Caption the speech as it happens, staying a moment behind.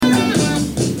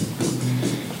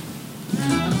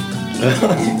Hello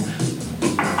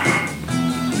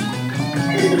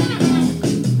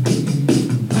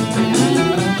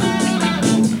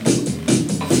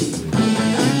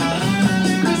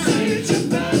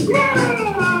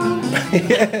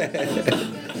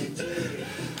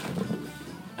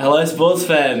sports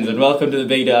fans and welcome to the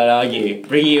Big Don't Argue.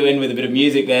 Bringing you in with a bit of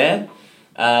music there.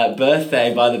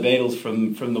 Birthday by the Beatles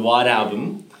from the White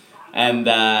Album. And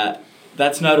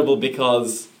that's notable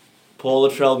because Paul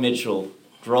Latrell Mitchell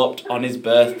dropped on his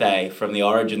birthday from the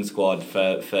Origin squad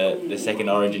for the second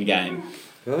Origin game.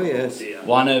 Oh yes.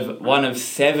 One of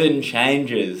 7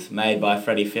 changes made by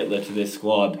Freddy Fittler to this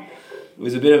squad. It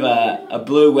was a bit of a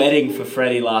blue wedding for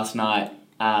Freddy last night.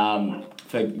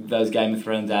 For those Game of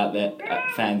Thrones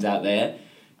fans out there,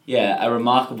 yeah, a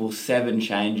remarkable 7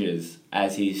 changes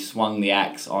as he swung the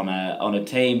axe on a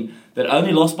team that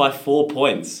only lost by 4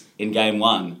 points in Game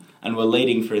 1 and were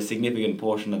leading for a significant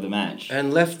portion of the match.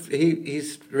 And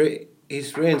he's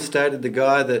reinstated the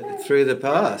guy that threw the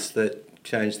pass that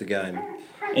changed the game.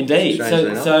 Indeed.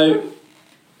 So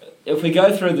if we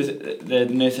go through the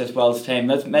New South Wales team,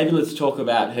 let's talk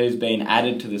about who's been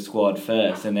added to the squad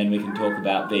first, and then we can talk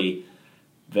about the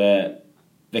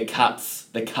cuts,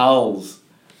 the culls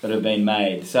that have been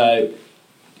made. So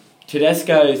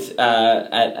Tedesco's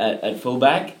at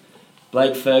fullback,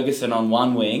 Blake Ferguson on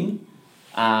one wing,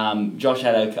 Josh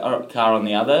Addo-Carr on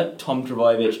the other, Tom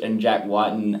Trbojevic and Jack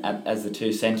Whiten as the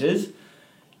 2 centres,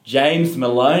 James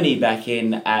Maloney back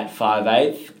in at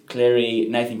 5'8".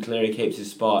 Nathan Cleary keeps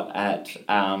his spot at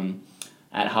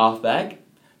halfback.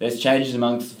 There's changes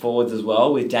amongst the forwards as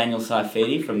well, with Daniel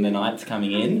Saifiti from the Knights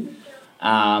coming in.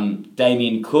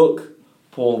 Damien Cook,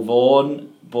 Paul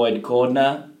Vaughan, Boyd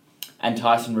Cordner, and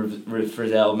Tyson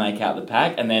Frizzell make out the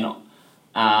pack. And then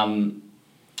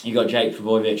you got Jake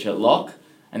Trbojevic at lock.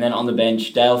 And then on the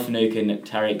bench, Dale Finucane,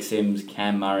 Tariq Sims,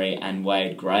 Cam Murray, and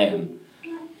Wade Graham.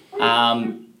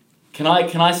 Can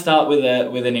I start with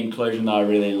an inclusion that I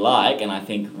really like, and I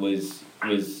think was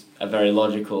a very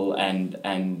logical and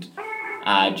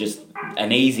just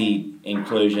an easy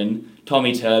inclusion.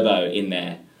 Tommy Turbo in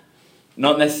there.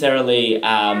 Not necessarily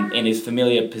in his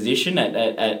familiar position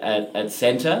at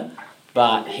centre,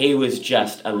 but he was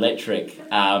just electric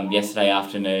yesterday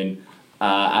afternoon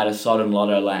at a Sodom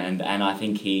Lottoland, and I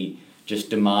think he just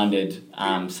demanded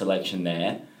selection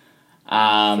there.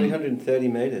 330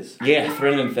 metres. Yeah,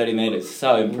 330 metres.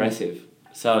 So impressive.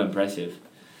 So impressive.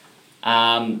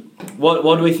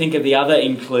 What do we think of the other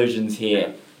inclusions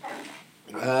here?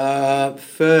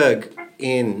 Ferg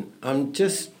in. I'm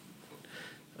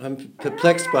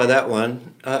perplexed by that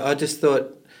one. I just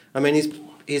thought, I mean,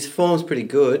 his form's pretty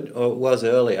good, or it was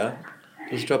earlier.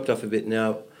 He's dropped off a bit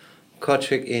now.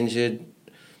 Kotrick injured.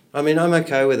 I mean, I'm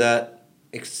okay with that,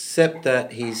 except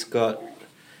that he's got...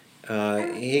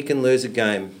 he can lose a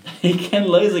game. He can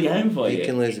lose a game for you? He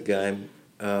can lose a game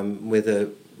with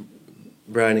a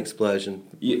brain explosion.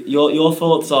 Your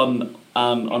thoughts on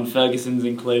Ferguson's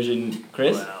inclusion,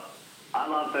 Chris? Well, I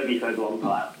love Fergie so long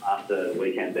time after the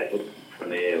weekend's effort from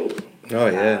the Eels. Oh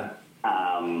yeah.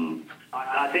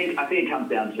 I think it comes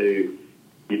down to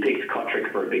you picked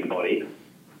Kotrick for a big body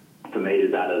for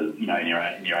meters out of in your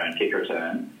own kick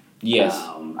return. Yes.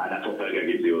 And that's what Fergo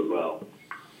gives you as well.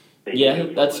 Yeah,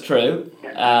 that's true.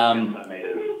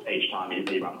 Meters each time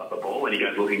he runs up the ball when he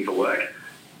goes looking for work.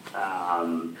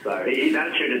 So his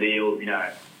attitude of the Eels,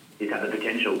 he's had the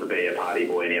potential to be a party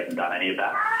boy, and he hasn't done any of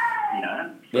that.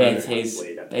 Yeah, he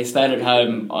stayed at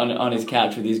home on his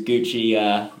couch with his Gucci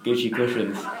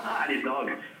cushions. And his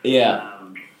dog. Yeah.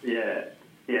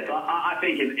 So I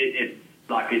think it's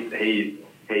like he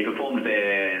performed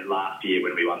there last year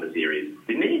when we won the series,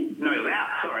 didn't he? No, he was out.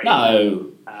 Sorry.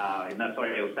 No.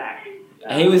 Sorry, he was back.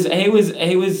 He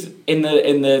was in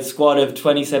the squad of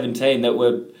 2017 that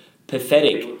were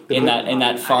pathetic in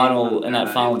that final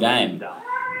game.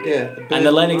 Yeah. And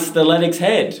the Lennox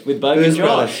head with Bogey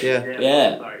Josh.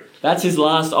 Yeah. Sorry. That's his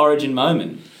last Origin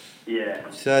moment. Yeah.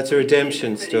 So it's a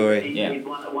redemption story. Yeah. He's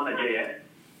won a GF.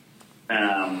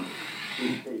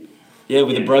 Yeah,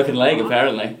 with a broken leg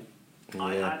apparently.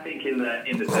 I think in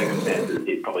the circumstances,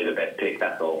 he's probably the best pick.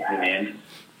 That's all in the end.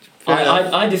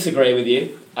 I disagree with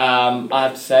you. I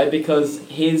have to say, because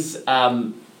his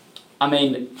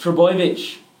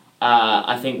Trbojevic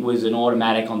I think was an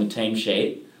automatic on the team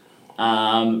sheet.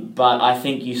 But I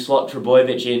think you slot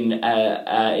Trbojevic in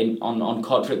on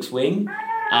Kotrick's wing,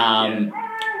 and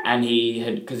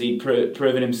he'd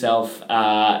proven himself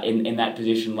in that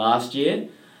position last year,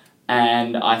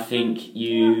 and I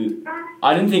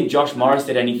didn't think Josh Morris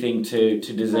did anything to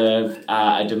deserve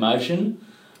a demotion.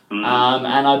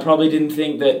 And I probably didn't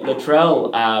think that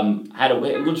Latrell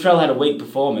had a weak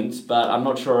performance, but I'm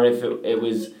not sure if it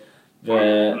was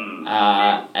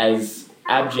as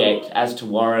abject as to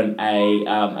warrant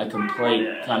a complete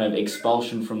kind of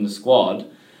expulsion from the squad.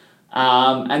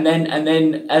 And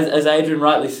then as Adrian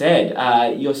rightly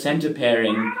said, your centre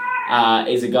pairing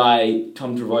is a guy,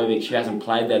 Tom Trbojevic, who hasn't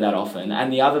played there that often,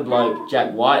 and the other bloke,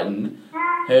 Jack Whiten,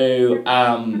 who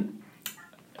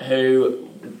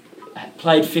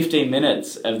played 15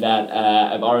 minutes of that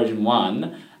of Origin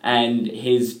 1, and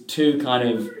his two kind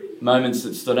of moments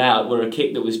that stood out were a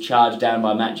kick that was charged down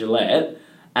by Matt Gillette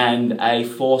and a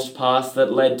forced pass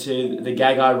that led to the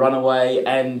Gagai runaway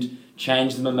and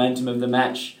changed the momentum of the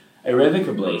match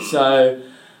irrevocably. So,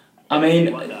 I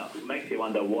mean... Makes you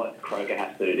wonder what Croker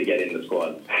has to do to get in the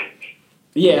squad.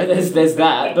 Yeah, there's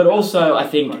that, but also I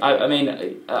think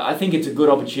I think it's a good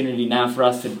opportunity now for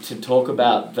us to talk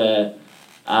about the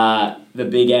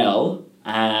big L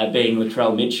being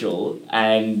Latrell Mitchell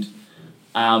and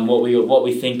what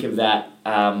we think of that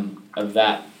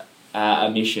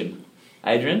omission.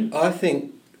 Adrian? I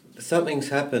think something's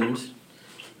happened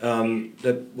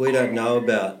that we don't know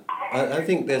about. I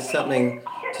think there's something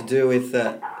to do with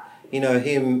that.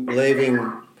 Him leaving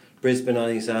Brisbane on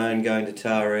his own, going to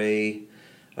Taree.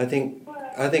 I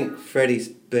think Freddy's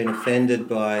been offended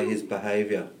by his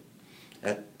behaviour,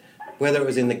 whether it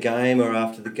was in the game or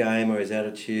after the game or his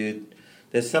attitude.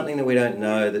 There's something that we don't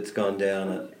know that's gone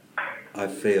down, I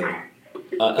feel.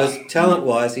 Because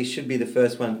talent-wise, he should be the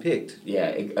first one picked. Yeah,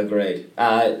 agreed.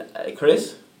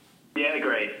 Chris? Yeah,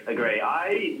 agree.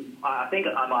 I think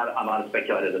I might have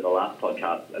speculated at the last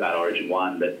podcast about Origin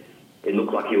 1 that it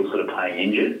looked like he was sort of playing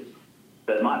injured.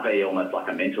 But it might be almost like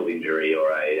a mental injury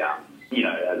or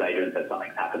as Adrian said,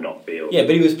 something's happened off field. Yeah,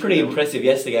 but he was pretty impressive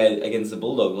yesterday against the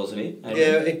Bulldogs, wasn't he? Adrian?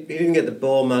 Yeah, he didn't get the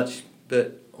ball much,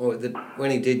 but when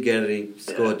he did get it, he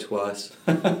scored twice.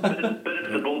 But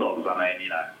it's the Bulldogs,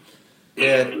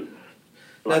 Yeah.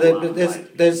 No,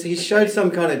 he showed some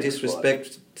kind of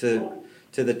disrespect to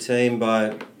the team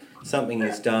by something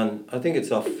he's done. I think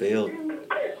it's off field.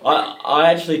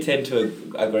 I actually tend to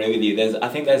agree with you. I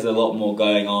think there's a lot more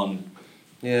going on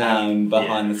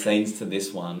behind the scenes to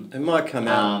this one. It might come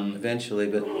out eventually,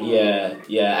 but... Yeah.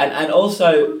 And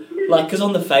also, because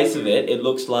on the face of it, it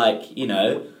looks like,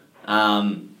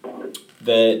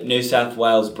 the New South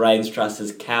Wales Brains Trust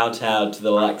has kowtowed to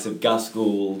the likes of Gus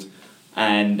Gould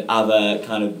and other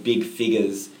kind of big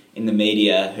figures in the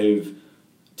media who've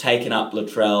taken up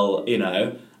Latrell,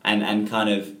 and kind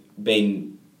of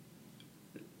been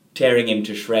tearing him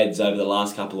to shreds over the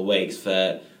last couple of weeks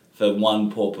for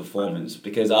one poor performance.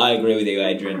 Because I agree with you,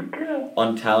 Adrian,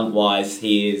 on talent-wise,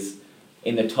 he is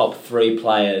in the top 3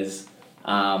 players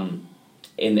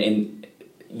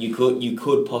you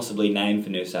could possibly name for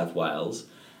New South Wales,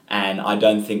 and I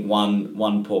don't think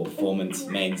one poor performance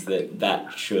means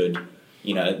that should,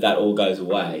 that all goes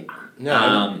away.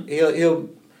 No, he'll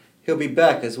be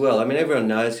back as well. I mean, everyone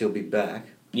knows he'll be back.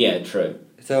 Yeah, true.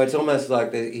 So it's almost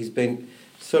like he's been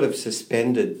sort of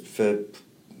suspended for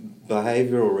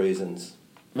behavioural reasons.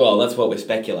 Well, that's what we're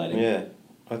speculating. Yeah,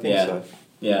 I think so.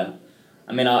 Yeah,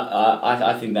 I mean,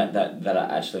 I think that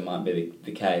actually might be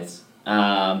the case.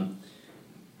 But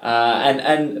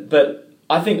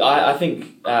I think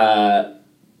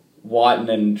Whiten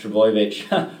and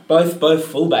Trbojevic, both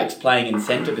fullbacks playing in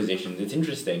centre positions. It's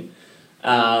interesting.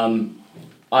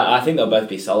 I think they'll both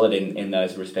be solid in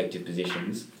those respective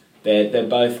positions. They're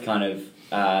both kind of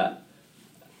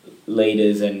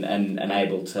leaders and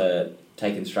able to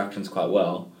take instructions quite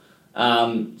well.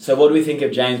 So what do we think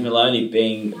of James Maloney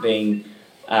being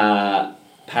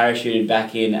parachuted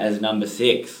back in as number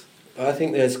 6? I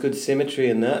think there's good symmetry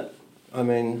in that. I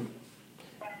mean,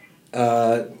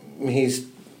 he's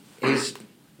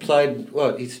played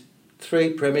he's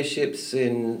 3 premierships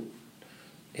in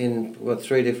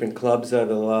 3 different clubs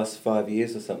over the last 5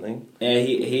 years or something. Yeah,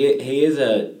 he is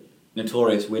a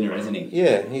notorious winner, isn't he?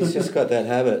 Yeah, he's just got that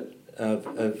habit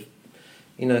of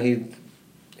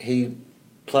he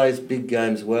plays big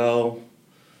games well.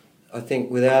 I think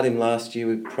without him last year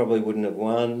we probably wouldn't have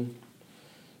won.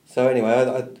 So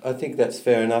anyway, I think that's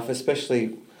fair enough,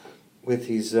 especially with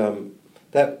his the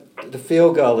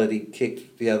field goal that he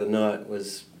kicked the other night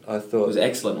was, I thought, it was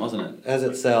excellent, wasn't it? As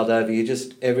it sailed over,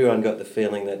 everyone got the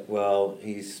feeling that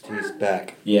he's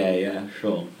back. Yeah,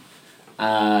 sure.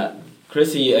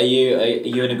 Chris, are you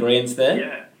in agreement there?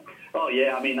 Yeah. Oh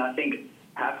yeah. I mean, I think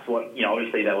perhaps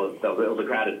obviously there was a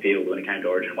crowded field when it came to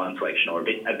Origin 1 selection, or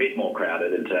a bit more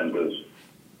crowded in terms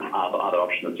of other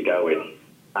options to go with.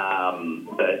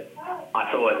 But I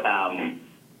thought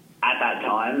at that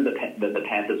time, the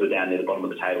Panthers were down near the bottom of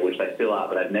the table, which they still are,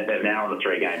 but they're now on a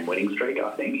 3-game winning streak,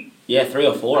 I think. Yeah, 3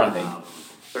 or 4, I think.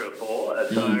 3 or 4.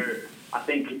 So I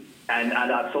think, and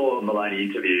I saw Maloney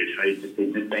interviewed.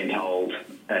 He'd just been told,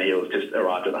 and he was just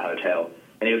arrived at the hotel,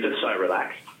 and he was just so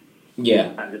relaxed.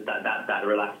 Yeah. And just that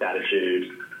relaxed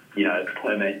attitude,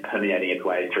 permeating its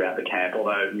way throughout the camp.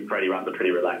 Although Freddy runs a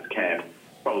pretty relaxed camp,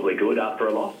 probably good after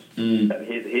a loss. But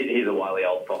he's a wily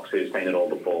old fox who's seen it all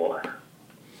before.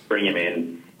 Bring him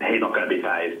in. He's not going to be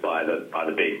fazed by the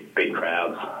big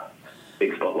crowds,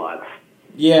 big spotlights.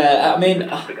 Yeah, I mean,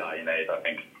 that's the guy you need, I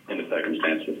think, in the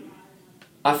circumstances.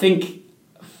 I think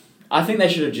they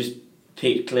should have just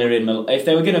picked Cleary and if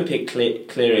they were going to pick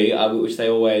Cleary, which they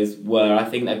always were. I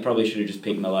think they probably should have just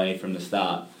picked Maloney from the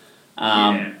start.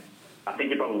 Yeah, I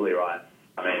think you're probably right.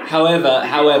 I mean,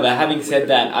 however, having said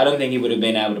that, I don't think he would have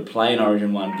been able to play in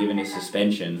Origin 1 given his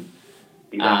suspension.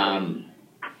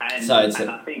 Exactly.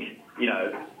 And I think,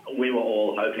 we were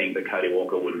all hoping that Cody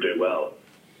Walker would do well.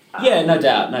 Yeah, no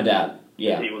doubt.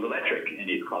 Yeah. He was electric in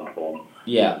his club form.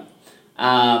 Yeah.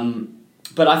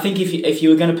 But I think if you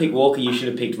were going to pick Walker, you should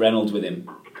have picked Reynolds with him.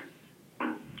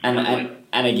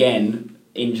 And again,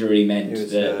 injury meant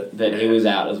that he was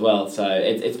out as well. So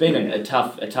it's been a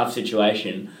tough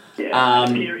situation. Yeah.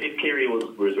 If Kiri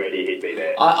was ready, he'd be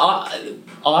there. I'm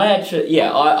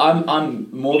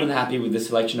more than happy with the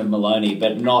selection of Maloney,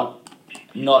 but not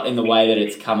in the way that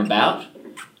it's come about.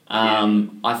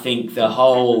 I think the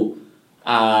whole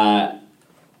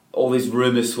all these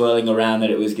rumours swirling around that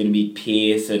it was going to be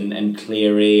Pearce and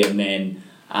Cleary, and then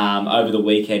over the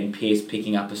weekend Pearce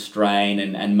picking up a strain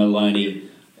and Maloney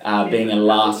being a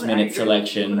last minute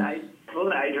selection.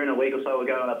 Wasn't Adrian a week or so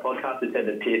ago on a podcast who said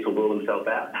that Pearce will rule himself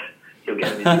out? He'll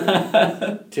get him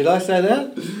into Did I say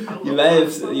that? You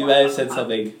may have said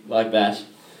something like that.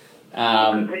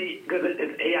 Because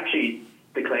he actually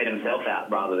declared himself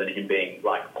out rather than him being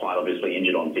quite obviously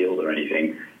injured on field or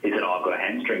anything. He said, "I've got a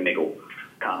hamstring niggle,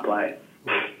 can't play."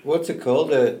 What's it called?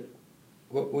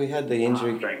 We had the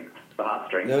injury. The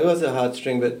heartstring. No, it was a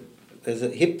heartstring, but there's a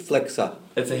hip flexor.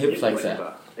 It's a hip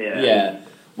flexor. Yeah.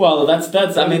 Well, that's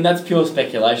pure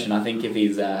speculation. I think if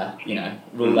he's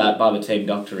ruled out by the team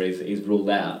doctor, he's ruled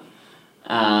out.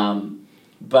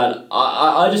 But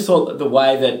I just thought the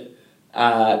way that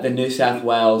the New South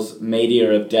Wales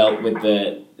media have dealt with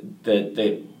the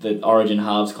Origin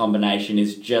halves combination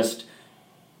is just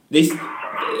this.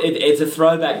 It's a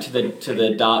throwback to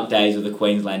the dark days of the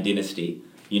Queensland dynasty.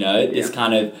 This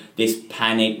kind of this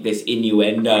panic, this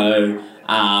innuendo.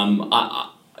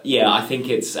 I think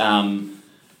it's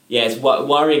it's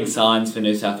worrying signs for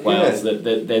New South Wales that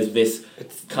there's this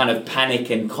kind of panic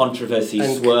and controversy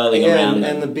swirling around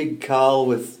them. And the big Carl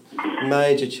with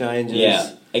major changes.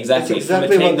 Yeah, exactly. That's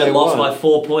exactly from a team what they that lost want. by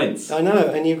 4 points. I know,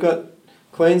 and you've got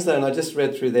Queensland. I just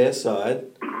read through their side,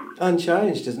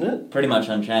 unchanged, isn't it? Pretty much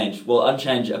unchanged. Well,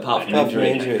 unchanged apart from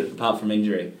injury. Apart from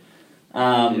injury.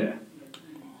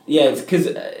 It's because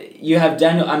you have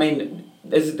Daniel. I mean,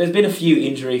 there's been a few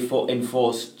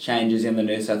enforced changes in the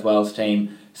New South Wales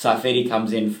team. Saifidi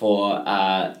comes in for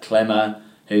Clemmer,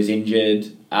 who's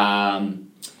injured,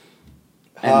 and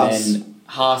then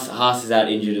Haas is out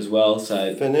injured as well.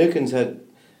 So Finucane's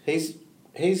he's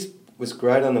was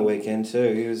great on the weekend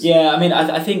too. He was. Yeah, I mean,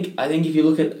 I think if you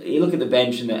look at the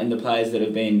bench and the players that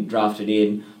have been drafted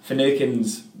in,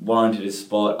 Finucane's warranted his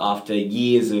spot after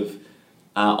years of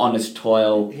honest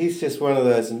toil. He's just one of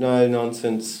those no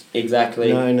nonsense,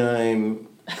 no name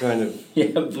kind of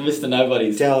Mr.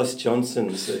 Nobodies. Dallas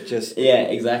Johnsons that just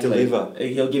exactly deliver.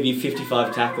 He'll give you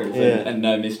 55 tackles and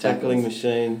no missed tackles. Tackling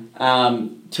machine.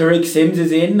 Tariq Sims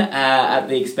is in at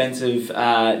the expense of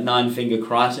Nine-Finger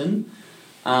Crichton,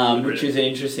 which is an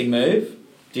interesting move.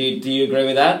 Do you agree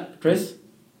with that, Chris?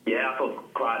 Yeah, I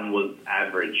thought Crichton was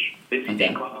average. This in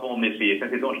club form this year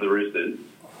since he's gone to the Roosters.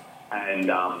 And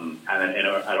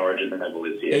at Origin level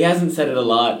this year. He hasn't set it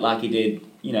alight like he did,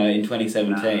 in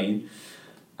 2017.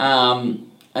 And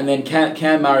then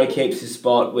Cam Murray keeps his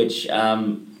spot, which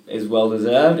is well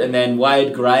deserved. And then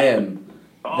Wade Graham,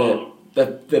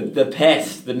 the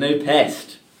pest, the new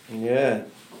pest. Yeah.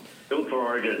 Built for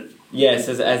Origin. Yes,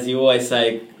 as you always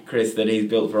say, Chris, that he's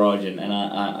built for Origin, and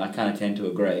I kind of tend to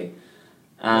agree.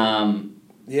 I've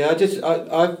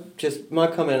just my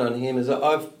comment on him is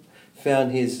I've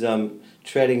found his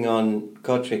treading on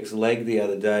Kotrick's leg the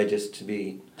other day just to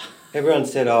be... Everyone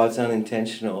said, it's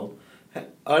unintentional.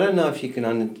 I don't know if you can...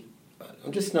 I'm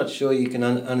just not sure you can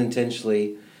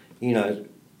unintentionally,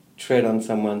 tread on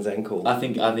someone's ankle. I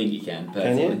think you can,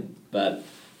 personally. Can you? But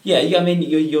Yeah, I mean,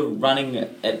 you're running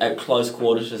at close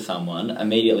quarters to someone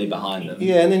immediately behind them.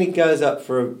 Yeah, and then he goes up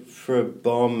for a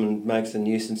bomb and makes a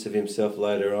nuisance of himself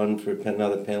later on for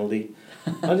another penalty.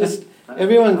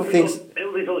 Everyone thinks...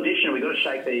 Penalties audition, we've got to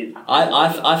shake these.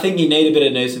 I think you need a bit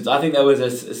of nuisance. I think there was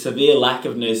a severe lack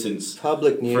of nuisance.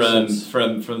 Public nuisance.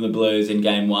 From the Blues in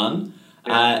game one.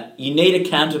 You need a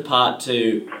counterpart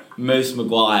to Moose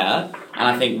Maguire, and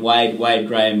I think Wade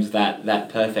Graham's that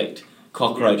perfect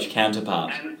cockroach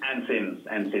counterpart. And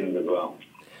Sims as well.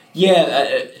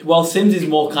 Yeah, well, Sims is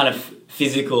more kind of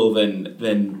physical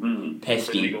than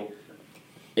pesty. Physical.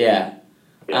 Yeah.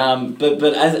 But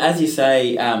as you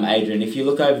say, Adrian, if you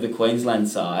look over the Queensland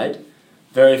side,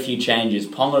 very few changes.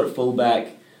 Ponga at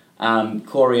fullback,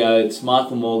 Corey Oates,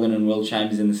 Michael Morgan and Will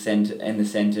Chambers in the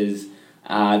centres,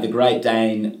 the Great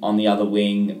Dane on the other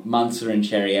wing, Munster and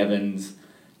Cherry Evans,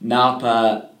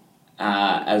 Napa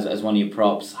as one of your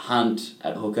props, Hunt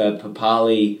at hooker,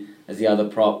 Papali as the other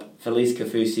prop, Felice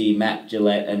Kafusi, Matt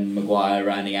Gillette and Maguire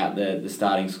rounding out the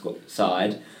starting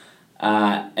side.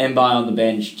 Mbai on the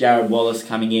bench, Jared Wallace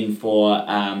coming in for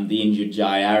the injured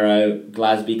Jai Arrow,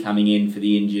 Glasby coming in for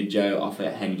the injured Joe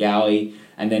Offa Hengawi,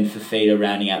 and then Fafita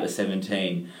rounding out the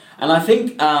 17. And I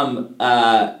think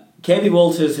Kevy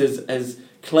Walters has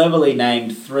cleverly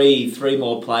named three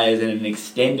more players in an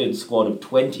extended squad of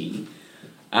 20.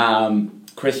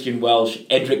 Christian Welsh,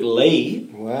 Edric Lee.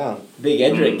 Wow. Big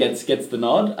Edric gets the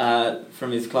nod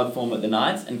from his club form at the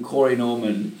Knights, and Corey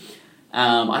Norman.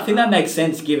 I think that makes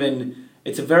sense given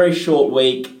it's a very short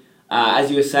week.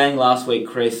 As you were saying last week,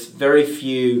 Chris, very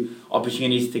few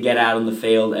opportunities to get out on the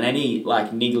field, and any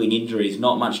niggling injuries,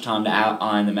 not much time to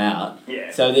iron them out.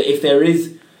 Yeah. So that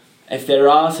if there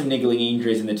are some niggling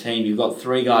injuries in the team, you've got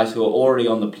three guys who are already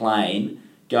on the plane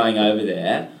going over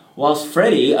there, whilst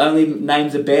Freddy only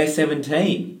names a bare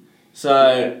 17.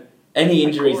 So any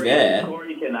injuries there...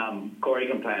 Corey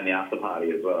can play in the after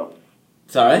party as well.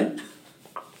 Sorry?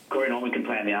 Corey Norman can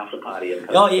play in the after party.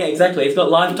 Oh yeah, exactly. He's got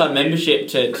lifetime membership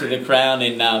to the Crown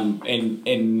in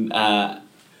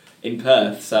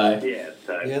Perth. So yeah,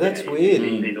 that's weird.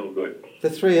 He's all good. The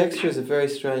three extras are a very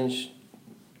strange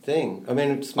thing. I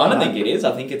mean, it's I smart. don't think it is.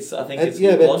 I think it's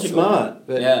yeah, logical. but it's smart.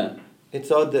 But yeah,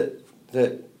 it's odd that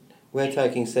we're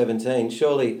taking 17.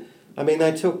 Surely, I mean,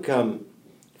 they took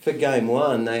for game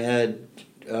one. They had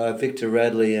Victor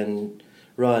Radley and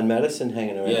Ryan Madison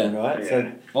hanging around, right? Yeah.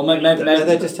 So well, maybe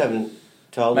they just haven't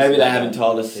told us. Maybe they haven't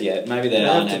told us yet. Maybe they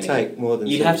are have to take more than.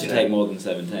 You'd 17. have to take more than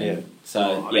 17. Yeah.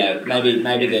 So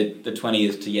maybe the 20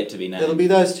 is yet to be named. It'll be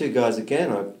those two guys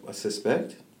again, I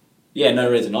suspect. Yeah, no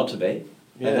reason not to be.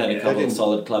 They've had a couple of didn't.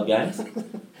 solid club games.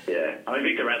 Yeah, I mean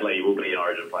Victor Radley will be an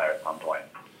Origin player at some point.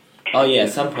 Oh yeah,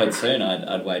 some point soon,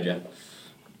 I'd wager.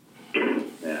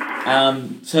 Yeah.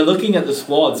 So looking at the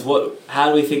squads, how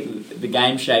do we think the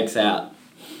game shakes out?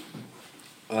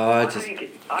 I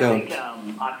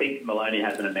think Maloney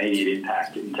has an immediate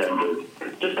impact in terms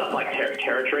of just stuff like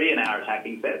territory and our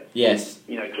attacking sets. Yes.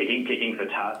 You know, kicking for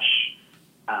touch,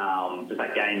 just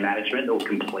that game management all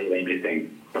completely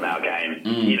missing from our game.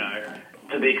 You know,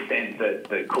 to the extent that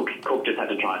the Cook just had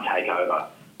to try and take over,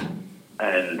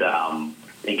 and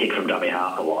he kicked from dummy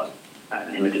half a lot.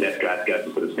 And him and Tedesco go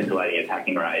for sort of scintillating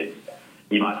attacking raids.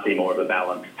 You might see more of a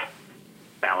balanced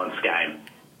game.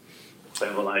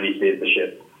 So Maloney steers the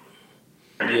ship.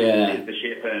 Yeah. Steers the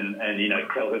ship and you know,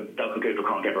 tells the Cooper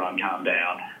Cronk, everyone calm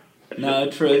down. No,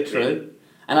 true.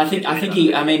 And I think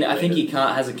he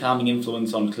has a calming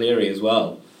influence on Cleary as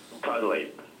well. Totally.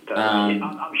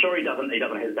 I'm sure he doesn't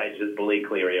hesitate to just bully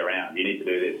Cleary around. You need to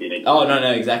do this. You need. Oh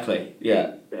no, exactly.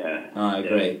 Yeah. Yeah. I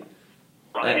agree. Yeah.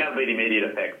 I think that'll be the immediate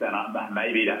effects, and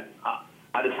maybe that.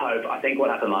 I just hope. I think what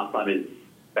happened last time is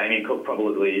Damien Cook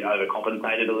probably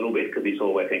overcompensated a little bit because he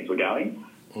saw where things were going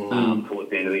towards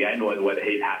the end of the game, or whether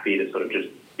he's happy to sort of just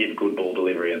give good ball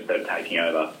delivery instead of taking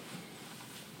over.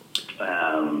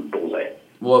 Bullseye.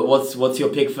 What's your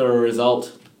pick for a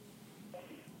result?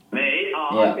 Me?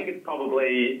 I think it's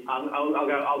probably. I'll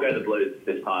go the Blues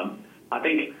this time. I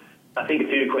think a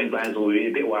few Queenslanders will be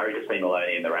a bit worried to see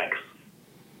Maloney in the ranks.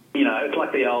 You know, it's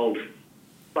like the old,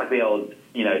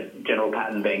 you know, General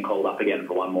Patton being called up again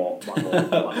for one more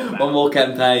one more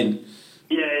campaign.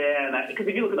 Yeah, because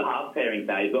if you look at the half pairing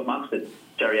today, you've got Munster,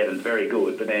 Jerry Evans, very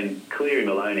good, but then Cleary,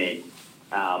 Maloney,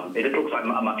 it just looks like a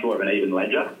much more of an even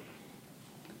ledger.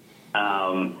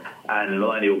 And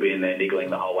Maloney will be in there niggling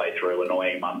the whole way through,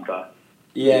 annoying Munster.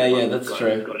 Yeah, that's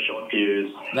true. He's got a short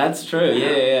fuse. That's true.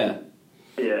 Yeah.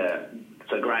 Yeah.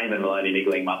 So Graham and Maloney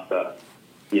niggling Munster.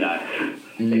 You know,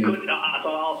 it could, so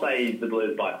I'll say the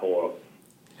Blues by 4.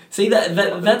 See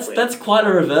that's quite a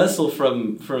reversal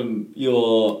from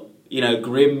your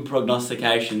grim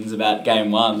prognostications about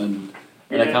game one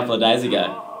and a couple of days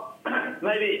ago.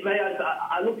 Maybe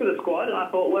I looked at the squad and I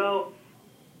thought, well,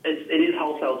 it is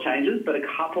wholesale changes, but a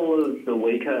couple of the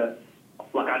weaker,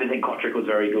 like I didn't think Kotrick was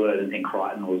very good. I didn't think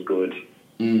Crichton was good.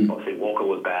 Obviously Walker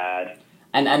was bad.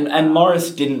 And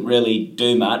Morris didn't really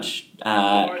do much.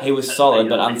 He was solid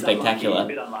but unspectacular. A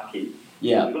bit unlucky.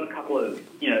 Yeah. We've got a couple of,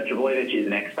 Trbojevic is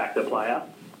an X-factor player.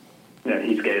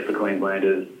 He scares the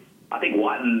Queenslanders. I think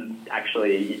Whiten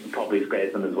actually probably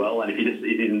scares them as well. And if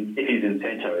he's in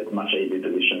centre, it's a much easier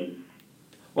position.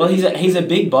 Well, he's a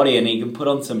big body and he can put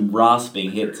on some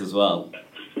rasping hits as well.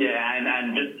 Yeah,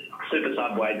 and just super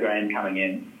sub Wade Graham coming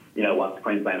in, once the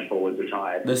Queensland forwards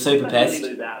retired. The super pest.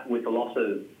 Lose that with the loss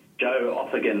of Joe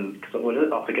Offagan, what is it?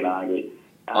 Offagan-Agui.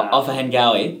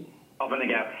 Offagan-Gowie.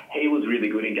 He was really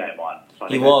good in game one. So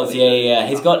he was, yeah.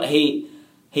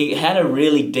 He had a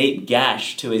really deep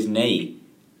gash to his knee.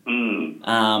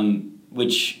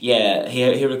 Which,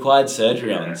 he required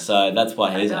surgery on, so that's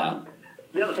why he's out.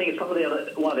 The other thing is probably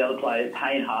one of the other players,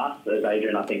 Payne Haas, as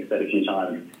Adrian I think said a few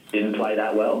times, didn't play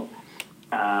that well.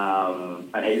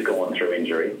 And he's gone through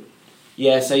injury.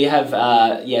 Yeah, so you have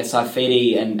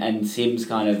Saifidi and Sims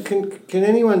kind of... Can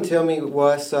anyone tell me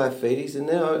why Saifidi's in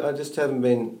there? I just haven't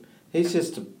been... He's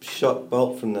just a shot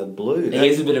bolt from the blue. He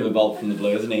is a bit of a bolt from the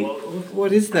blue, isn't he? Well,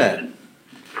 what is that?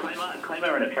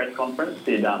 Claimer in a press conference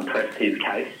did press his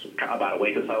case about a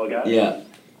week or so ago. Yeah.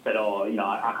 Said,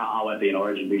 I won't be in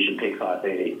Origin, we should pick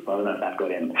Saifidi. So I don't know if that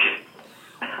got in.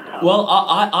 Well,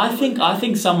 I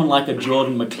think someone like a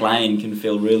Jordan McLean can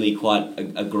feel really quite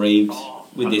aggrieved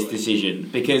with this decision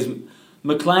because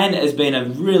McLean has been a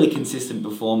really consistent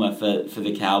performer for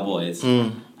the Cowboys.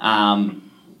 And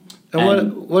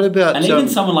what about... And even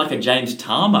someone like a James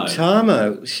Tarmo.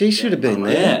 Tarmo, she should have been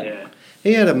there. Yeah.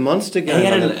 He had a monster game. He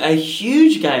had a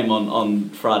huge game on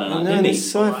Friday night, didn't he?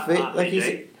 He's so fit.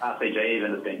 RCG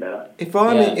even has been better. If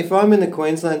I'm in the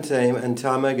Queensland team and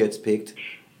Tarmo gets picked,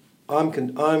 I'm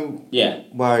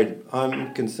worried.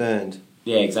 I'm concerned.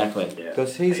 Yeah, exactly.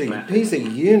 Because he's a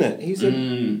unit. He's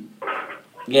a...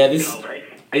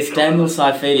 This Daniel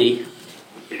Saifidi...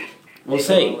 We'll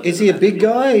see. Is he a big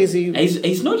guy? Is he?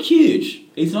 He's not huge.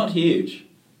 He's not huge.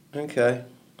 Okay.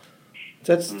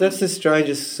 That's the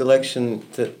strangest selection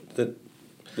that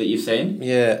you've seen.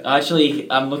 Yeah. Actually,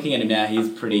 I'm looking at him now. He's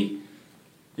pretty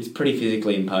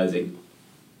physically imposing.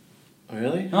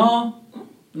 Really? Oh,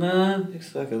 no.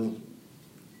 Looks like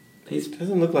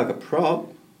doesn't look like a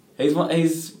prop. He's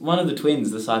one of the twins,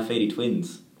 the Saifidi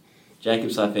twins. Jacob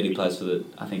Saifidi plays for the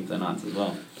Knights as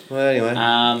well. Well, anyway.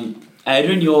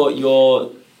 Adrian,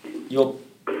 your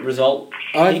result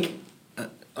pick? I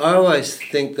always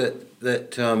think that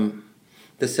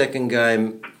the second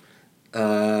game,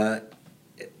 that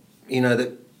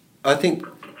I think,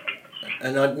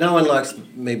 and no one likes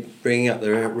me bringing up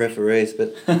the referees,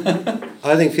 but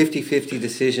I think 50-50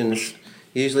 decisions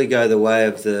usually go the way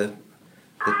of the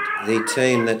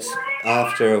team that's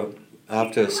after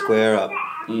a square up.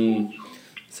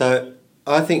 So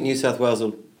I think New South Wales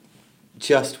will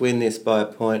just win this by a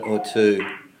point or two,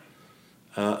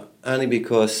 only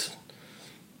because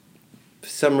for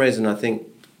some reason I think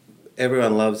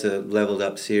everyone loves a levelled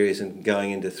up series and going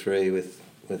into 3 with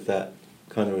that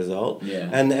kind of result. Yeah.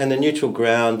 And the neutral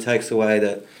ground takes away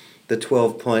the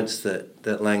 12 points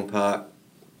that Lang Park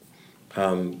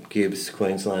gives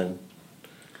Queensland.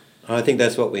 I think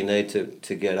that's what we need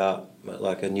to get up,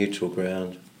 like a neutral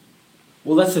ground.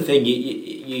 Well, that's the thing.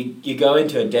 You go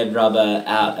into a dead rubber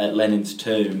out at Lennon's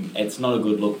Tomb. It's not a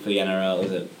good look for the NRL,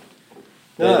 is it?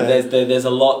 No. There's a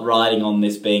lot riding on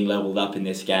this being levelled up in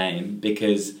this game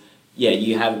because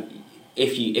you have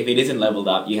if it isn't levelled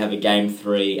up, you have a game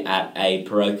 3 at a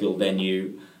parochial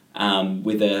venue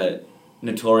with a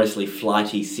notoriously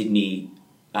flighty Sydney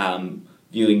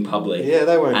viewing public. Yeah,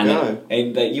 they won't go.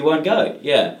 And you won't go.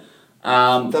 Yeah.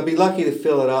 They'll be lucky to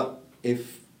fill it up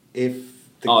if it's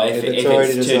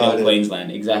 2-0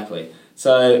 Queensland, exactly.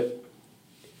 So,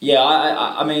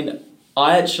 I mean,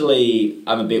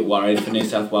 I'm a bit worried for New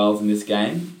South Wales in this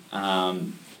game,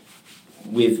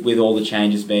 with all the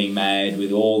changes being made,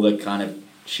 with all the kind of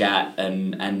chat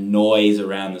and noise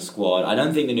around the squad. I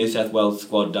don't think the New South Wales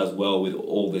squad does well with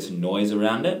all this noise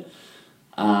around it.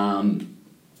 And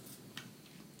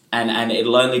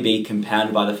it'll only be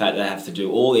compounded by the fact that they have to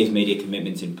do all these media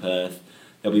commitments in Perth.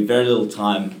 There'll be very little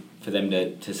time for them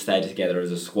to stay together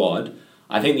as a squad.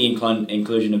 I think the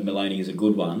inclusion of Maloney is a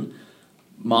good one.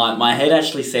 My head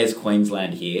actually says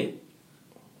Queensland here,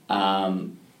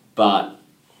 but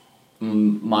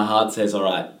my heart says, all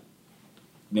right,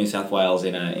 New South Wales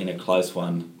in a close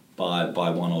one by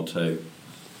 1 or 2.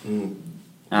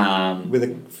 With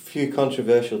a few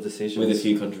controversial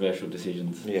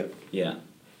decisions. Yeah. Yeah.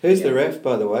 Who's the ref,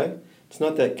 by the way? It's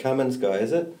not that Cummins guy,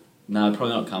 is it? No,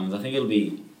 probably not Cummins. I think it'll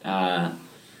be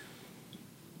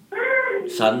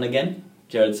Sutton again.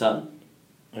 Jared Sutton.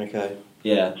 Okay.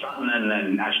 Yeah. Sutton and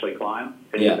then Ashley Klein.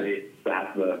 Yeah.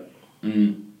 Perhaps the...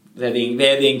 They're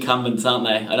the incumbents, aren't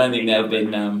they? I don't think they've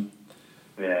been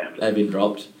they've been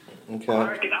dropped. Okay.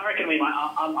 I reckon we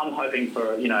might. I'm hoping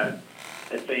for,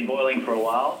 it's been boiling for a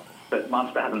while, but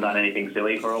Munster hasn't done anything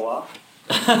silly for a while.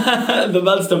 The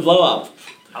Munster blow up.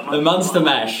 The Munster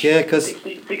mash. Yeah, because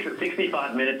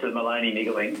 65 minutes of Maloney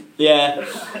niggling. Yeah.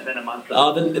 And then a Munster.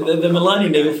 Oh, the Maloney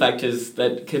niggle factors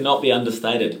that cannot be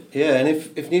understated. Yeah, and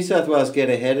if New South Wales get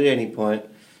ahead at any point,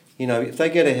 if they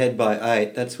get ahead by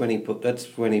 8,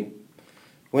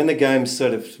 when the game's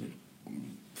sort of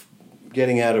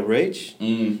getting out of reach,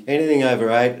 anything over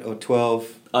 8 or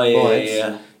 12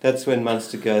 points, that's when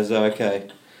Munster goes, okay,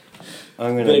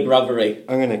 I'm going to... Big rubbery.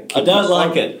 I'm going to... I don't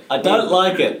like it. I'm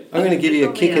going to give you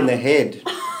a kick in the head.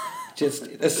 Just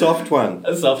a soft one.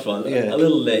 A soft one. Yeah. A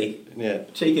little knee. Yeah.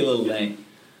 Cheeky little knee.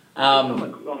 On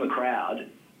the crowd,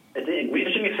 it's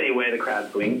interesting to see where the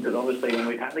crowd swings, because obviously when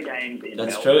we've had the games in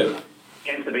That's Melbourne, true.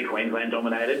 tends to be Queensland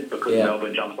dominated, because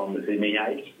Melbourne jumps on the Sydney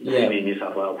hate, Sydney and New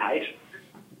South Wales hate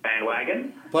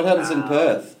bandwagon. What happens in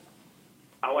Perth?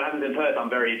 What happens in Perth, I'm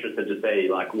very interested to see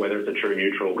whether it's a true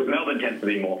neutral, because Melbourne tends to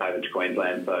be more favoured to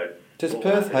Queensland. So does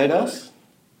Perth hate us?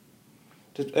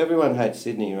 Everyone hates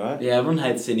Sydney, right? Yeah, everyone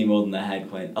hates Sydney more than they hate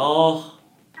Queensland. Oh.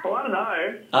 Well, I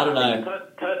don't know.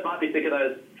 Perth might be sick of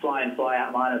those fly-in,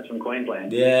 fly-out miners from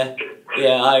Queensland. Yeah,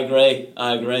 I agree.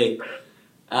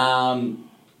 I'm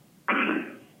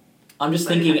just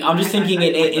thinking in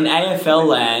AFL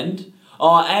land.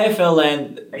 Oh, AFL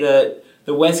land,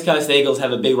 the West Coast Eagles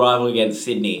have a big rival against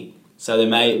Sydney, so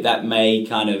that may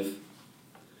kind of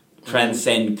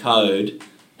transcend code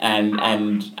and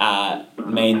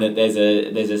mean that there's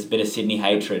a bit of Sydney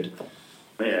hatred.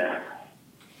 Yeah.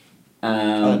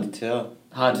 Hard to tell.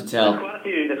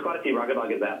 There's quite a few rugby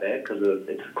buggers out there, because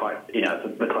it's quite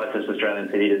it's the closest Australian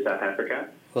city to South Africa.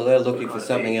 Well, they're looking for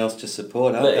something else to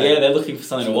support, aren't they? Yeah, they're looking for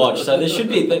something to watch. So there should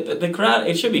be the crowd.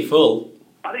 It should be full.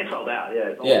 I think it's sold out. Yeah,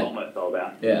 it's almost sold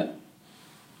out. Yeah.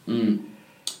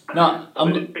 No,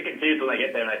 I'm just a bit confused when they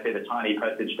get there and they see the tiny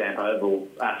postage stamp oval,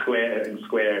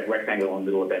 square rectangle in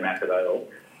the middle of their massive oval.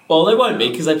 Well, they won't be,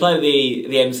 because they played the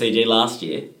MCG last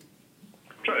year.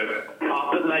 True.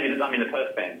 But maybe the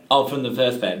Perth fans. Oh, from the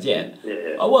Perth fans, yeah.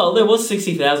 Yeah. Oh well, there was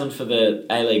 60,000 for the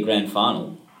A-League Grand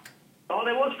Final. Oh,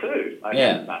 there was too. Okay.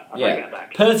 Yeah. I take that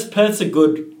back. Perth's a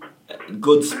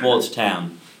good sports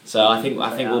town, so I think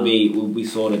we'll be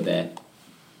sorted there.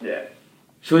 Yeah.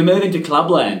 Should we move into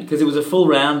Clubland, because it was a full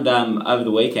round over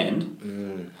the weekend?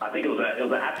 I think it was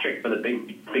a hat trick for the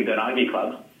Big Donagi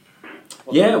club.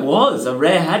 Yeah, it was a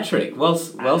rare hat trick. Well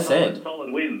said.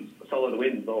 Solid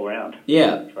wins all round.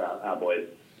 Yeah. For our boys.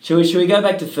 Should we go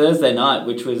back to Thursday night,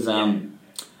 which was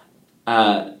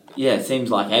it seems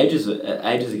like ages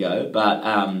ago, but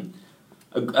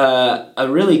a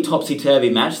really topsy turvy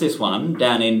match. This one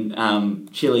down in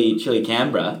Chile,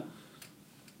 Canberra.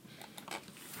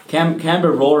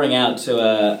 Canberra roaring out to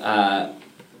a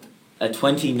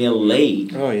 20-0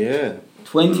 lead. Oh yeah.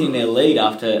 20-0 lead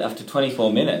after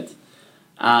 24 minutes.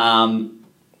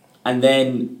 And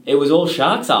then it was all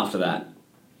Sharks after that.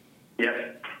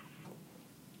 Yep.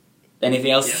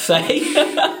 Anything else to say?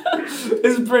 This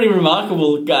is a pretty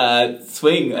remarkable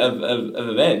swing of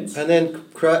events. And then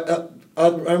I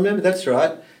remember, that's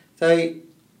right.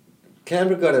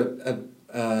 Canberra got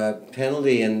a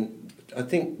penalty, and I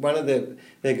think one of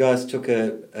their guys took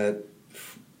a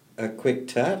quick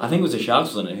tap. I think it was the Sharks,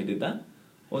 wasn't it, who did that?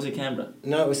 Or was it Canberra?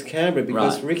 No, it was Canberra,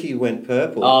 because Right. Ricky went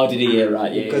purple. Oh, did he? Yeah,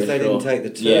 right. Yeah, because they sure. didn't take the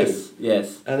 2.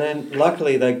 Yes. And then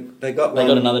luckily they got one. They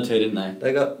got another 2, didn't they?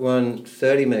 They got one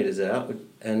 30 metres out,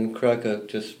 and Croker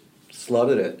just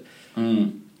slotted it.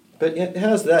 But yeah,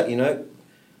 how's that?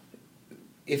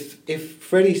 If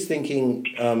Freddy's thinking,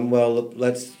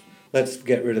 let's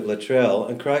get rid of Latrell,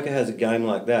 and Croker has a game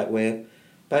like that where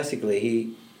basically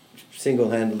he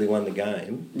single-handedly won the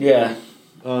game. Yeah.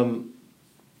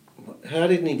 How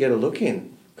didn't he get a look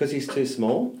in? Because he's too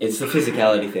small? It's the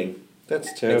physicality thing.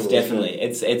 That's terrible. It's definitely.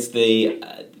 It's the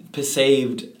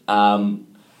perceived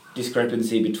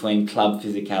discrepancy between club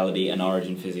physicality and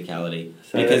Origin physicality.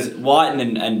 So because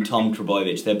Whiten and Tom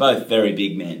Trbojevic, they're both very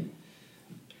big men.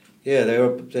 Yeah, they're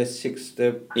both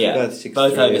 6'3".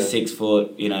 Both over 6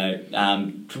 foot.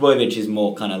 Trbojevic is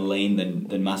more kind of lean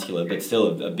than muscular, but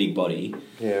still a big body.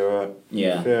 Yeah, right.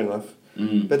 Yeah. Fair enough.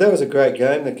 But that was a great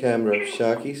game, the Canberra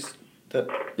Sharkies.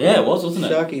 Yeah, it was, wasn't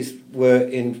it? Sharkies were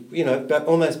in,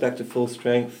 almost back to full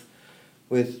strength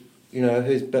with,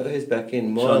 who's back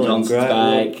in? Sean Moylan, Johnson's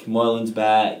back, Moylan's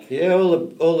back. Yeah, all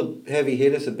the heavy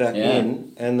hitters are back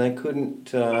in, and they couldn't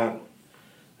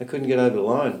get over the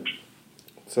line.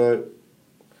 So,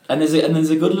 and there's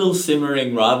a good little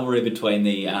simmering rivalry between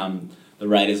the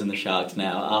Raiders and the Sharks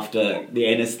now after the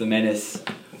Ennis the Menace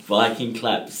Viking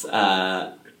claps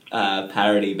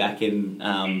parody back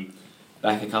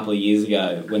a couple of years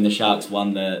ago when the Sharks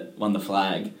won the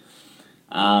flag.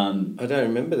 I don't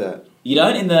remember that. You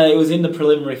don't? It was in the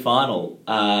preliminary final.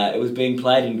 It was being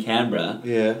played in Canberra.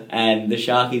 Yeah. And the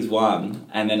Sharkies won.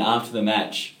 And then after the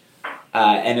match,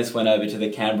 Ennis went over to the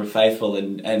Canberra faithful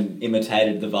and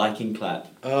imitated the Viking clap.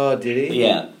 Oh, did he?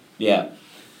 Yeah.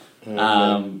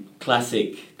 Okay.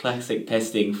 Classic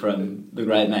pesting from the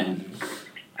great man.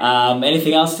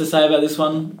 Anything else to say about this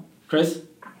one, Chris?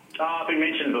 I've been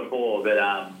mentioned before, but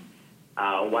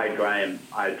Wade Graham,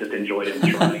 I just enjoyed him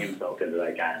throwing himself into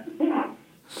that game.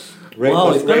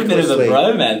 Wow, he's got a bit of a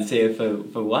bromance here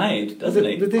for Wade, doesn't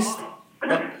he? But this...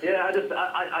 Yeah,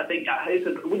 I think,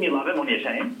 wouldn't you love him on your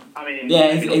team? I mean,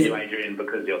 yeah, he's you, Adrian,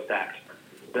 because you're stacked.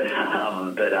 But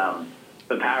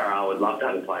for Para, I would love to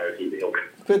have a player of his ilk.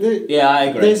 But yeah, I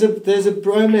agree. There's a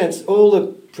bromance. All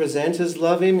the presenters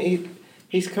love him.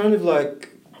 He's kind of like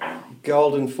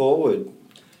golden forward.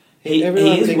 He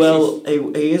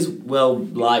is well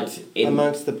liked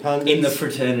amongst the pundits in the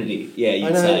fraternity. Yeah, you'd I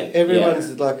know, say everyone's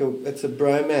it's a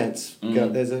bromance.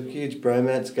 There's a huge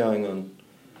bromance going on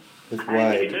with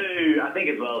Wade. I think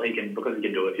as well he can because he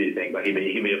can do a few things. Like he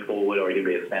can be a forward or he can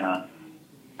be a centre.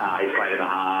 He's played in the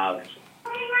halves.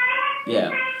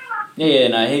 Yeah.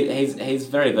 No, he's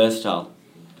very versatile.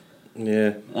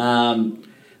 Yeah.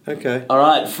 Okay. All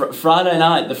right, Friday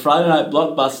night, the Friday night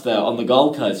blockbuster on the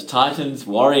Gold Coast, Titans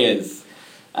Warriors.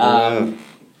 Titans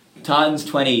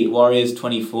 20, Warriors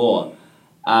 24.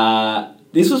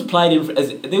 This was played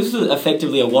this was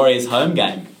effectively a Warriors home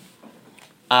game.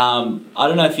 I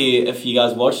don't know if you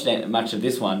guys watched much of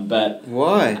this one, but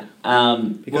why?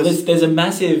 There's a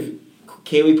massive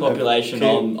Kiwi population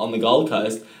on the Gold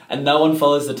Coast, and no one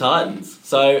follows the Titans.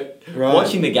 So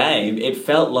watching the game, it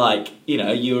felt like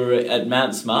you were at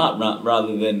Mount Smart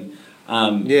rather than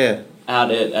out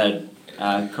at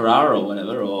Carrara or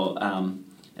whatever, or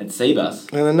at Seabus.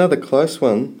 And another close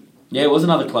one. Yeah, it was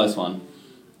another close one.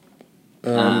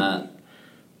 And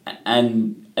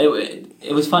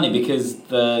it was funny because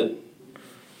the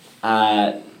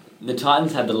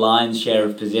Titans had the lion's share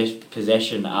of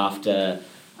possession after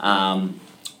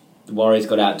the Warriors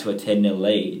got out to a 10-0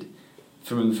 lead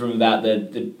from about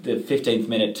the 15th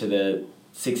minute to the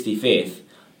 65th,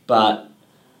 but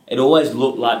it always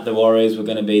looked like the Warriors were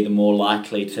going to be the more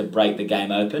likely to break the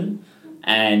game open,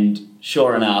 and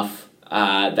sure enough,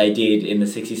 they did in the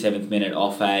 67th minute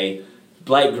off a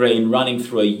Blake Green running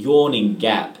through a yawning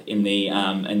gap in the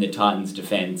Titans'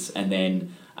 defence, and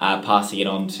then passing it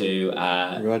on to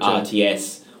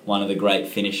RTS, one of the great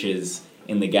finishers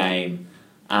in the game.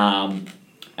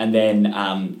 And then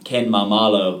Ken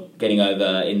Marmalo getting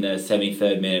over in the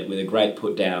 73rd minute with a great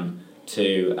put down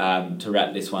to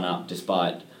wrap this one up,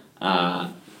 despite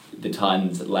the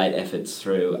Titans' late efforts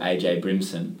through AJ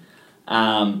Brimson.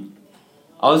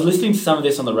 I was listening to some of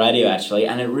this on the radio actually,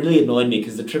 and it really annoyed me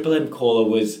because the Triple M caller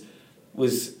was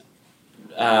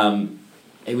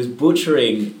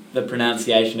butchering the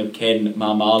pronunciation of Ken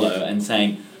Marmalo and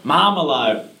saying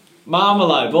Marmalo,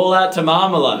 ball out to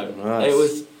Marmalo. Nice. It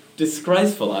was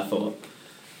disgraceful, I thought.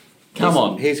 Come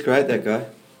on. He's great, that guy.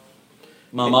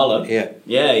 Marmalo?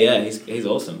 Yeah, he's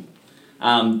awesome.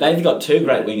 They've got two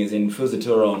great wingers in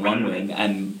Fusaturo on one wing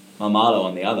and Marmalo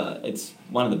on the other. It's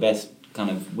one of the best kind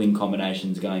of wing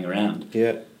combinations going around.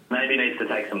 Yeah. Maybe he needs to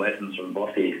take some lessons from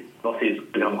Bossy. Bossy's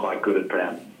become quite good at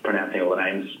pronouncing all the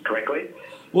names correctly.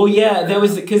 Well, yeah, there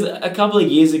was, because a couple of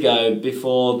years ago,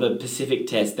 before the Pacific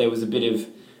Test, there was a bit of,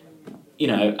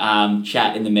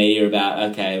 chat in the media about,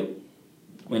 okay,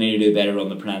 we need to do better on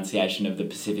the pronunciation of the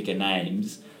Pacifica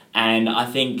names. And I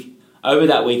think over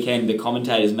that weekend, the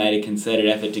commentators made a concerted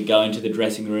effort to go into the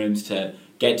dressing rooms to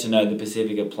get to know the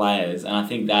Pacifica players. And I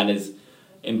think that has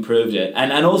improved it.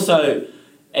 And also,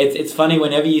 it's funny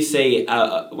whenever you see,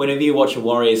 whenever you watch a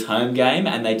Warriors home game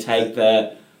and they take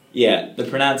the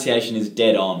pronunciation is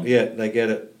dead on. Yeah, they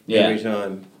get it every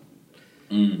time.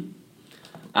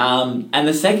 And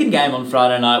the second game on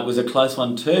Friday night was a close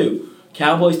one too.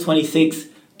 Cowboys 26,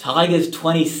 Tigers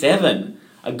 27.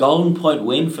 A golden point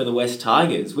win for the West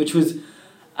Tigers, which was,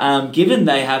 given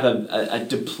they have a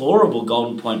deplorable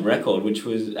golden point record, which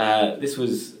was this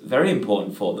was very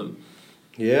important for them.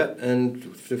 Yeah, and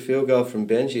the field goal from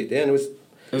Benji at the end was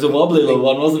It was a wobbly little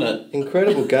one, wasn't it?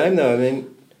 Incredible game, though. I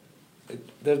mean,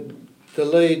 the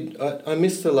lead. I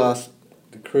missed the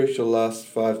crucial last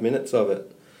 5 minutes of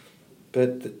it,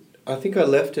 but I think I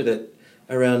left it at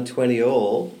around 20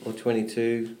 all or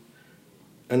 22,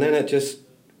 and then it just.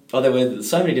 Oh, there were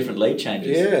so many different lead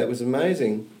changes. Yeah, it was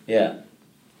amazing. Yeah.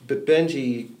 But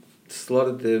Benji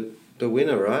slotted the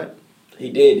winner, right? He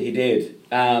did.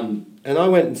 And I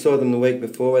went and saw them the week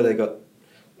before where they got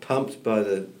pumped by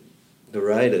the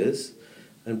Raiders,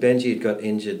 and Benji had got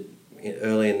injured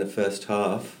early in the first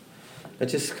half. It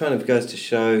just kind of goes to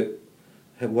show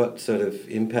what sort of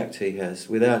impact he has.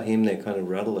 Without him, they're kind of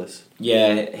rudderless.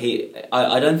 Yeah,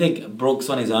 I don't think Brooks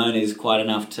on his own is quite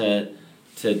enough to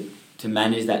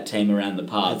manage that team around the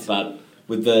park, but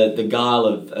with the guile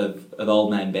of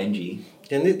old man Benji.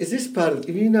 And is this part of...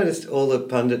 Have you noticed all the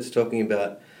pundits talking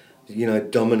about,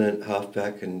 dominant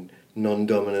halfback and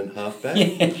non-dominant halfback?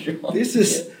 Yeah, sure. This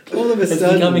is all of a sudden...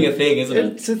 It's becoming a thing, isn't it?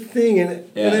 It's a thing, and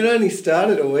it only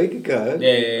started a week ago.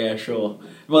 Yeah, sure.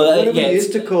 Well, what do we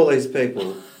used to call these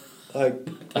people? Like,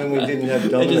 when we didn't have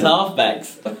dominant... They're just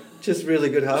halfbacks. Just really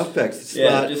good halfbacks. Smart.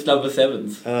 Yeah, just number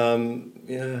sevens.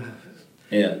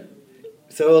 Yeah.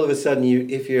 So all of a sudden,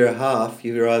 if you're a half,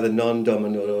 you're either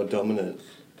non-dominant or dominant.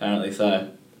 Apparently so.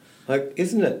 Like,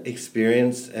 isn't it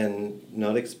experienced and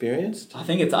not experienced? I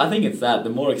think it's that. The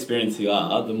more experienced you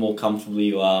are, the more comfortable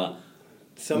you are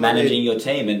managing your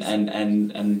team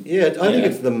and yeah, I think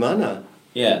it's the mana.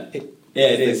 Yeah. It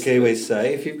is. The Kiwis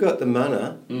say, if you've got the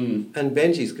mana, and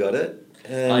Benji's got it,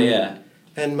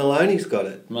 and Maloney's got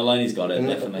it. Maloney's got it, and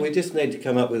definitely. We just need to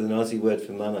come up with an Aussie word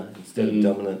for mana instead of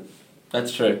dominant.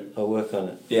 That's true. I'll work on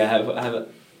it. Yeah, have it.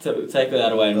 Take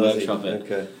that away and Aussie, workshop it.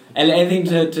 Okay. And anything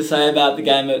to say about the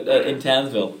game in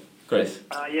Townsville, Chris?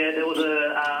 Yeah, there was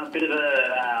a bit of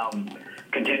a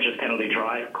contentious penalty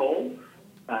try call.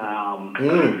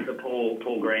 The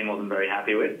Paul Green wasn't very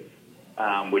happy with,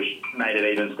 which made it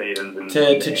even Stevens.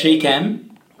 To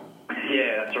Cheekham?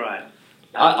 Yeah, that's right.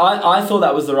 I thought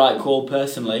that was the right call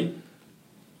personally.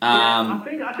 I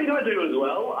think I do as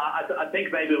well. I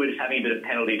think maybe we're just having a bit of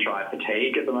penalty try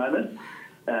fatigue at the moment.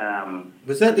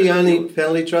 Was that the only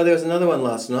penalty try? There was another one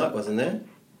last night, wasn't there?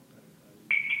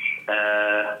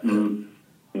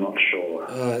 Not sure.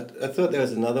 I thought there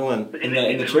was another one. In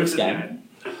the Troops game?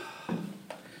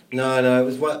 No, it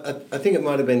was one. I think it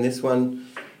might have been this one.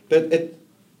 But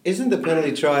isn't the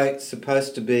penalty try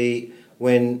supposed to be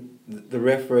when the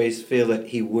referees feel that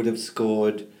he would have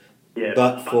scored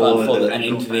but for an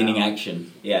intervening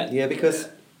action? Yeah. Yeah, because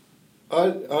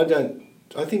I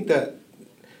think that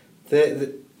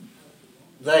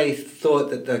they thought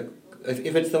that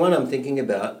if it's the one I'm thinking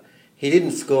about, he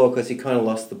didn't score because he kind of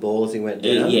lost the ball as he went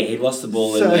down. Yeah, he lost the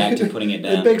ball in the act of putting it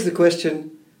down. It begs the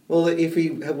question, well, if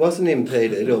he wasn't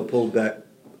impeded or pulled back,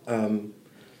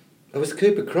 it was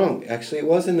Cooper Cronk, actually. It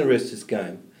was in the Roosters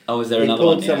game. Oh, was there another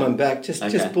one? He pulled someone back,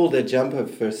 just pulled their jumper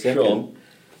for a second,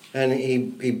 and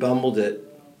he bumbled it.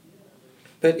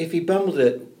 But if he bumbled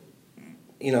it,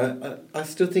 I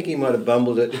still think he might have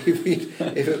bumbled it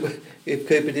if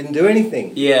Cooper didn't do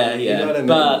anything. Yeah. You know what I mean?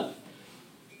 But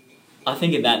I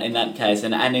think in that case,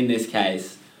 and in this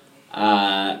case,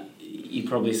 you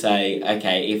probably say,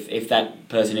 okay, if that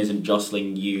person isn't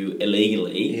jostling you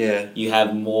illegally, you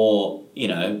have more,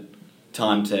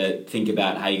 time to think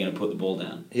about how you're going to put the ball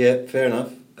down. Yeah, fair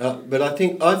enough. But I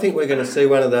think we're going to see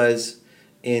one of those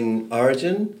in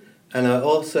Origin, and I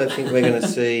also think we're going to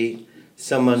see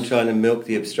someone trying to milk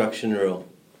the obstruction rule.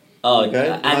 Oh, okay.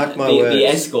 And mark my words. The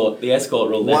escort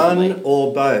rule. Definitely. One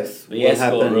or both the will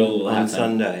escort happen rule will on happen,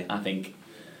 Sunday. I think.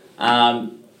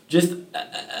 Just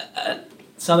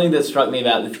something that struck me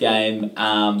about this game.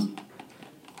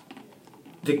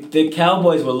 The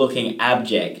Cowboys were looking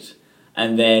abject,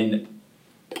 and then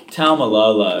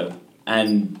Taumalolo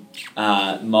and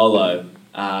Molo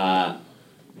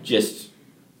just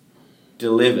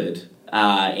delivered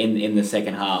in the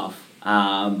second half.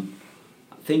 I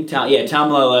think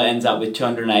Taumalolo ends up with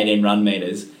 218 run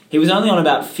meters. He was only on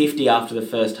about 50 after the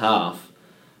first half,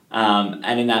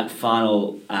 and in that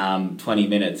final 20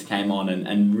 minutes came on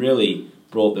and really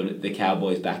brought the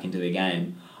Cowboys back into the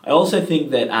game. I also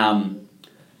think that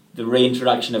the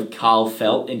reintroduction of Carl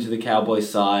Felt into the Cowboys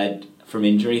side from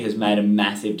injury has made a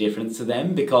massive difference to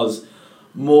them, because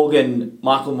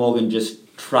Michael Morgan just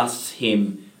trusts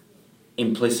him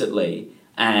implicitly,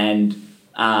 and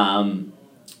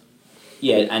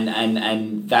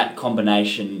that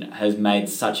combination has made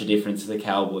such a difference to the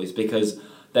Cowboys, because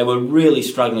they were really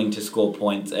struggling to score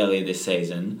points earlier this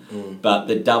season, but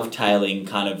the dovetailing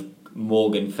kind of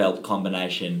Morgan-Felt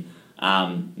combination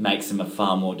makes them a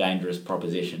far more dangerous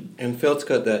proposition. And Felt's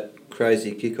got that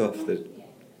crazy kickoff that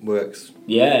works.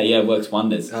 Yeah, works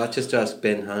wonders. I'll just ask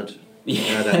Ben Hunt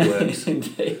Yeah, how that works.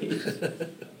 Indeed.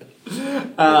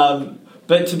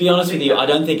 But to be honest with you, I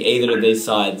don't think either of these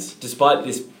sides, despite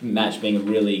this match being a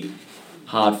really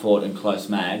hard-fought and close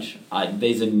match,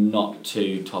 these are not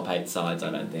two top 8 sides.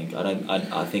 I don't think.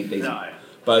 I think these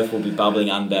both will be bubbling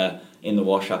under in the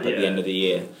wash-up at the end of the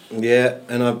year. Yeah,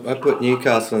 and I put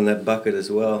Newcastle in that bucket as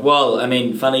well. Well, I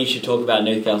mean, funny you should talk about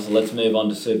Newcastle. Let's move on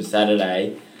to Super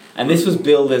Saturday, and this was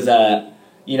billed as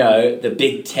the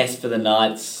big test for the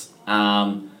Knights.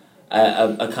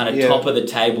 A kind of top of the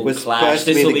table clash.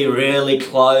 This will be really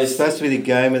close. It's supposed to be the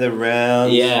game of the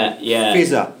round. Yeah.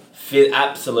 Fizzer.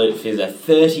 Absolute fizzer.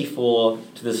 34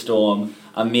 to the Storm.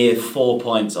 A mere 4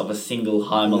 points of a single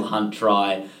Heimel Hunt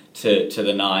try to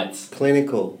the Knights.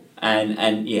 Clinical.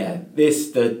 And yeah,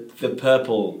 the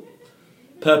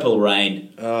purple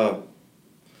rain. Oh,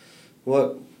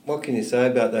 what can you say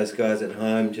about those guys at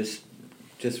home? Just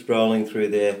rolling through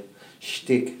their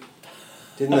shtick,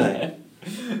 didn't they?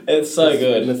 It's so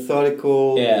good.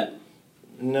 Methodical. Yeah.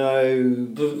 No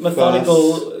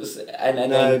methodical fuss, and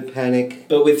no then, panic.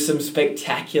 But with some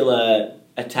spectacular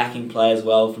attacking play as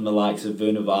well from the likes of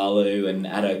Vunivalu and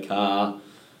Adokar.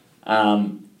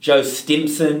 Joe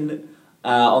Stimson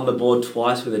on the board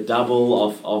twice with a double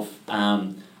off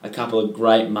a couple of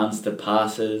great Munster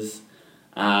passes.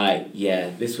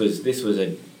 This was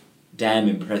a damn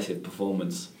impressive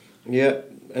performance. Yeah,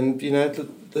 and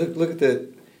look at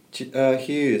the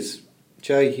Hughes,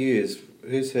 Jay Hughes.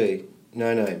 Who's he?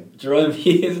 No name. Jerome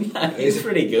Hughes. No, he's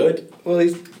pretty good. Well,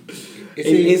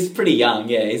 he's pretty young.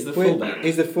 Yeah, he's the fullback.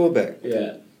 He's the fullback.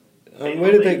 Yeah.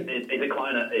 Where did they? He's a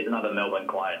clone. He's another Melbourne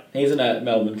clone. He's a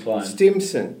Melbourne clone.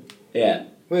 Stimson. Yeah.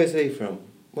 Where's he from?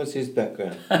 What's his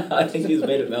background? I think he's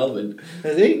been at Melbourne.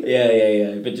 Has he?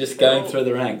 Yeah. But just going through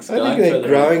the ranks. I think they're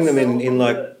growing them in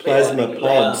like plasma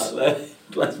pods.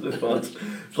 Plasma pods.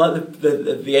 It's like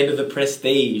the end of the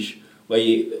Prestige, where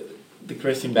the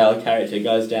Christian Bale character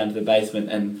goes down to the basement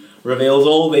and reveals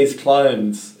all these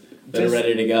clones that are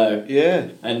ready to go.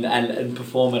 Yeah. And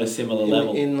perform at a similar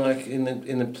level. In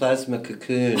the plasma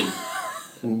cocoon.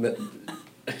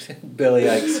 Belly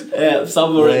aches. Yeah,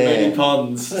 somewhere in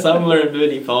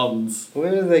Mooney Ponds.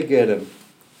 Where do they get them?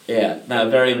 Yeah, no,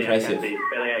 very impressive.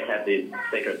 Bellyache had the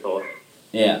secret sauce.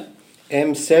 Yeah.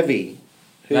 M. Sevi.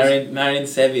 Marion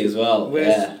Sevi as well.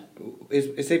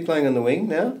 Is he playing on the wing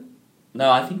now? No,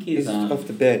 I think he's off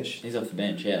the bench. He's off the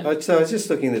bench, yeah. So I was just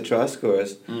looking at the try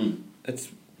scorers. It's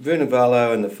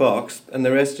Vunivalu and the Fox, and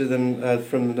the rest of them are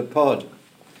from the pod.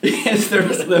 Yes, the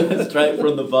rest of them are straight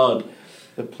from the pod.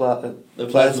 The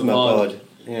plasma pod.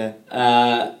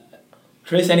 Yeah.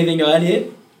 Chris, anything to add here?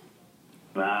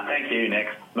 Thank you.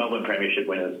 Next, Melbourne Premiership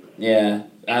winners. Yeah,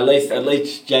 at least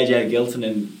JJ Gilton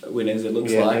and winners. It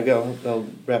looks like. Yeah, I'll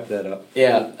wrap that up.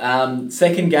 Yeah.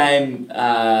 Second game,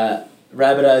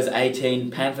 Rabbitohs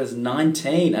 18, Panthers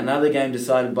 19. Another game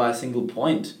decided by a single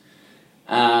point.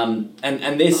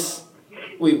 And this,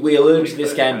 we alluded to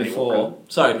this game before.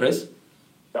 Sorry, Chris.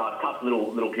 Tough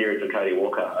little periods of Cody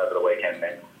Walker over the weekend,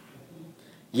 then.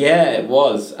 Yeah, it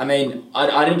was. I mean,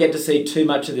 I didn't get to see too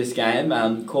much of this game.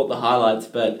 Caught the highlights,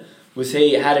 but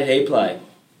how did he play?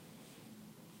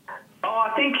 Oh,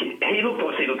 I think he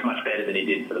looked much better than he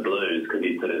did for the Blues because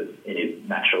he's sort of in his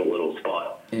natural little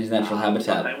spot. In his natural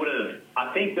habitat. They would have.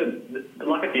 I think that,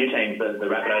 like a few teams, the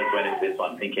Rabbitohs went into this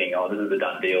one thinking, "Oh, this is a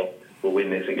done deal. We'll win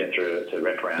this and get through to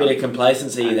rep round." Bit of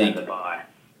complacency, you think?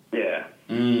 Yeah.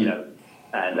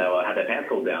 And they had their pants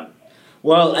pulled down.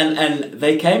 Well, and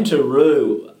they came to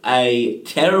rue a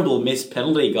terrible missed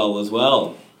penalty goal as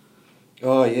well.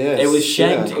 Oh yes. It was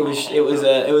shanked. Yeah. It was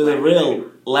a real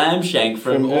lamb shank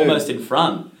from almost in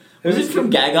front. Was it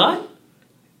from Gagai?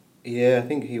 Yeah, I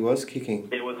think he was kicking.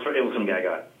 It was from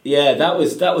Gagai. Yeah, that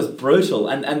was brutal,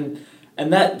 and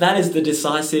that is the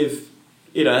decisive.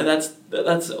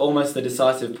 That's almost the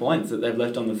decisive points that they've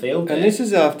left on the field. And this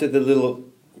is after the little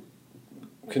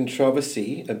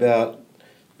controversy about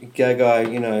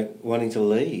Gagai, wanting to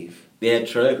leave. Yeah,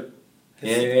 true.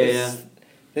 Yeah.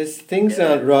 There's things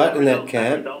aren't right in that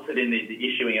camp. That resulted in the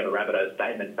issuing of a Rabbitohs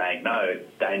statement saying, no,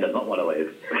 Dane does not want to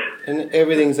leave. And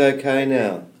everything's okay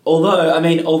now. Although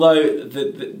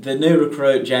the new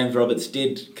recruit, James Roberts,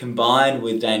 did combine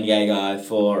with Dane Gagai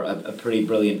for a pretty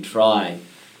brilliant try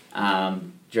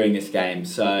during this game.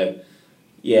 So,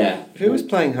 yeah. Who was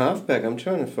playing halfback? I'm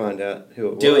trying to find out who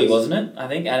it was. Dewey, wasn't it? I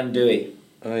think Adam Dewey.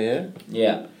 Oh, yeah?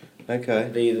 Yeah. Okay.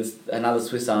 Another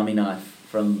Swiss Army knife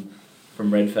from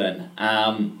Redfern.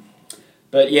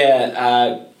 But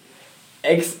yeah,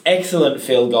 excellent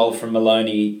field goal from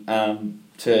Maloney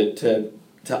to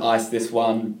ice this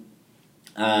one.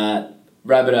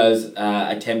 Rabbitohs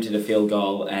attempted a field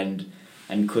goal and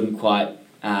couldn't quite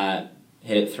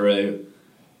hit it through.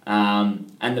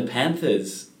 And the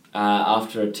Panthers,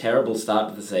 after a terrible start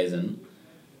to the season,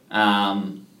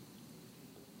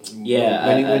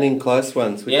 winning close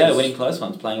ones. Winning close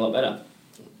ones, playing a lot better.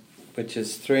 Which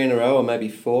is 3 in a row or maybe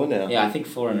 4 now. Yeah, I think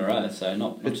 4 in a row, so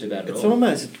not too bad at all. It's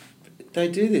almost, they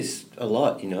do this a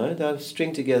lot, you know. They'll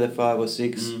string together 5 or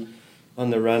 6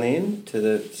 on the run in to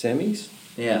the semis.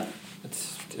 Yeah.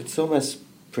 It's almost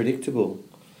predictable.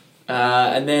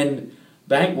 And then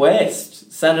Bank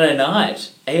West, Saturday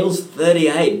night, Eels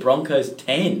 38, Broncos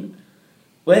 10.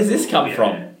 Where's this come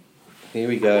from? Here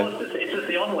we go. Well, it's just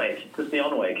the on week. It's just the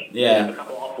on week. Yeah. You have a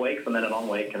couple of off weeks and then an on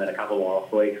week and then a couple more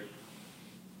off weeks.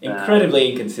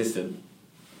 Incredibly inconsistent.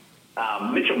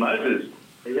 Mitchell Moses,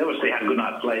 he obviously had a good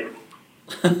night's sleep.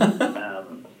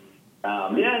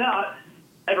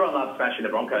 Everyone loves smashing the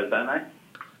Broncos, don't they?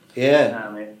 Yeah.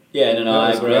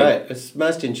 I agree. Great. It's the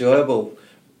most enjoyable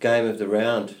game of the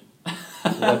round.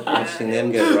 Watching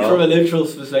them get rolled. From a neutral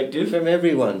perspective. From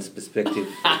everyone's perspective.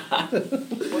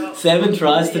 7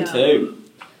 tries to 2.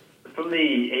 From the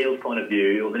Eels' point of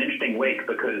view, it was an interesting week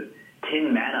because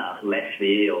Tim Manor left the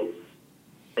Eels.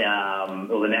 It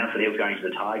was announced that he was going to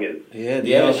the Tigers.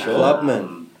 Yeah, old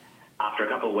clubman. After a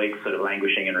couple of weeks sort of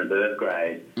languishing in reserve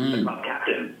grade, the club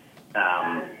captain.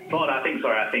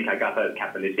 I think Agatho's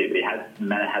captain this year, but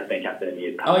Manor has been captain in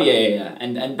years past. Oh, yeah.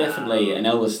 And definitely an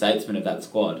elder statesman of that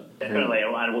squad. Definitely,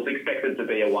 and was expected to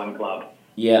be a one club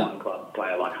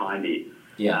player like Hindy.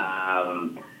 Yeah.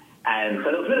 And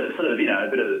so there was a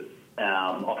bit of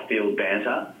off-field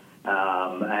banter.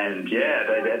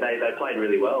 They played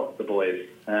really well, the boys.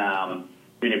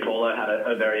 Junior Paulo had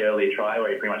a very early try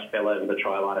where he pretty much fell over the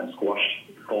try line and squashed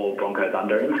 4 Broncos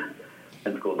under him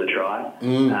and scored the try.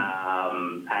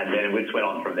 And then we just went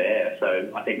on from there.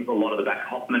 So I think a lot of the back,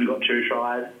 Hoffman got 2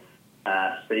 tries.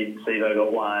 Sevo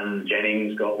got 1,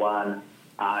 Jennings got 1,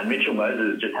 and Mitchell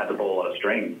Moses just had the ball on a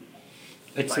string.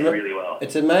 Played really well.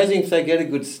 It's amazing if they get a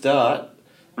good start.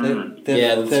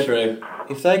 That's true.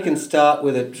 If they can start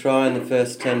with a try in the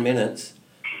first 10 minutes,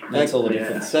 that's all the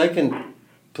difference. They can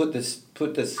put the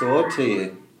sword to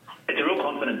you. It's a real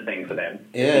confidence thing for them.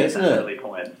 Yeah, isn't it? Early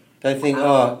point. They think,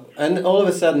 and all of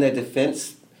a sudden their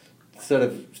defence sort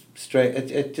of straight.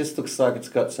 It just looks like it's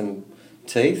got some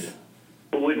teeth.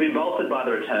 Well, we've been bolstered by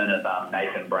the return of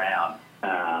Nathan Brown.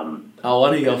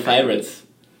 One of your favourites.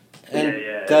 And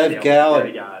David Gower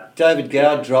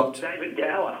dropped. David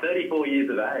Gower, 34 years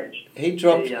of age. He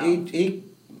dropped. He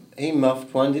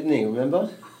muffed one, didn't he? Remember?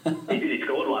 He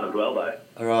scored one as well, though.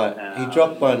 All right. He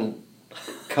dropped one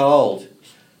cold.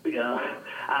 Yeah.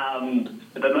 One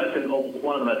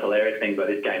of the most hilarious things about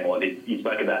this game was you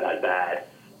spoke about that bad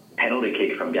penalty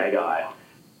kick from Gagai.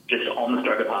 Just on the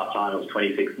stroke of half time, it was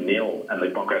 26-0, and the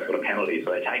Broncos got a penalty,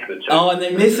 so they take the 2. Oh, and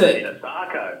they miss it. In a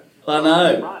Sarko. I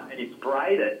know. And he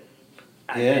sprayed it.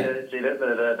 And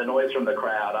the noise from the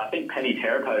crowd. I think Penny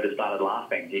Terapo just started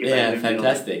laughing.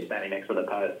 Fantastic. Standing next to the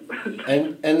post.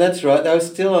 and that's right. They were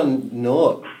still on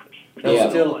naught. They were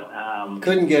still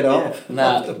couldn't get off.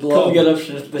 Couldn't get off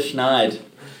the schneid.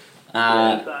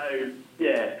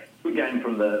 Good game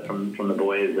from the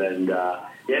boys, and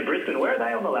Brisbane. Where are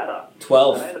they on the ladder?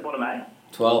 12th. Are they at the bottom 8?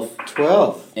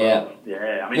 12th. Yeah.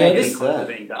 Yeah. I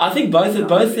mean, I think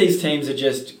both these teams are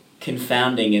just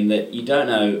confounding in that you don't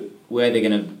know where they're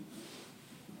going to,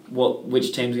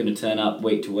 which team's going to turn up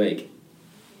week to week.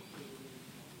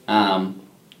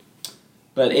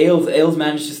 But Eels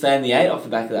managed to stay in the 8 off the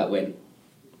back of that win.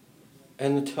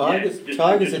 And the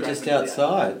Tigers are just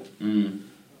outside.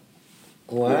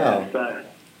 Wow. Yeah,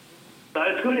 so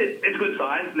it's good. It's good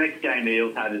signs. Next game the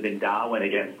Eels have is in Darwin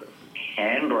against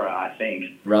Canberra, I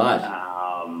think. Right.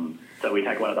 So we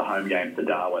take one of the home games to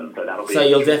Darwin. So that'll be. So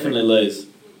you'll definitely lose.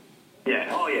 Yeah.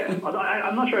 Oh yeah.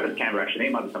 I'm not sure if it's Canberra actually.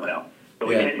 It might be someone else. But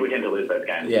we tend to lose those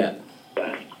games. Yeah.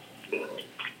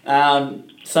 So.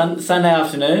 Sunday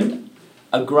afternoon,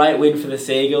 a great win for the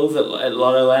Seagulls at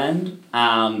Lottoland.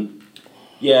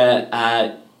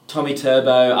 Tommy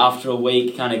Turbo, after a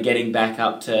week kind of getting back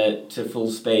up to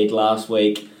full speed last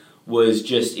week, was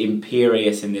just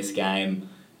imperious in this game.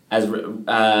 As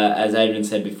Adrian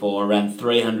said before, around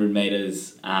 300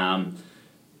 metres.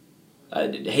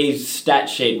 His stat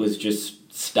sheet was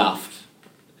just stuffed.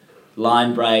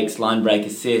 Line breaks, line break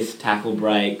assists, tackle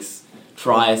breaks,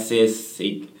 try assists.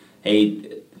 The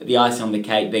icing on the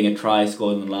cake being a try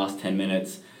scored in the last 10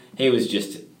 minutes. He was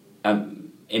just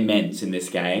immense in this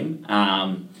game.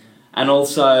 And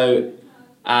also,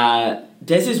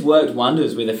 Des has worked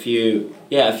wonders with a few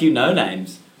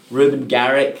no-names. Ruben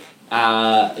Garrick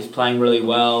is playing really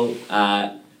well.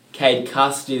 Cade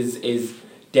Cust is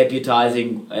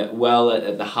deputising well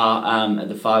at the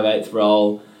 5/8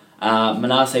 role.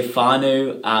 Manasseh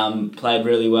Fanu played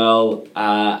really well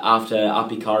after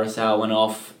Api Coruscant went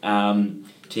off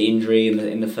to injury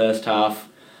in the first half.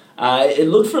 It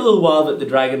looked for a little while that the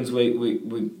Dragons were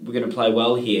going to play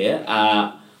well here.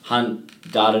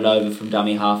 Hunt darted over from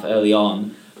dummy half early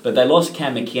on, but they lost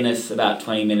Cam McInnes about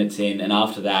 20 minutes in, and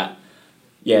after that,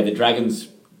 the Dragons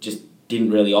just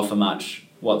didn't really offer much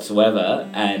whatsoever,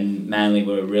 and Manly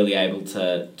were really able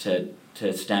to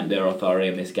stamp their authority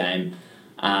in this game.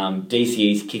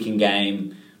 DCE's kicking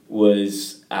game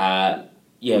was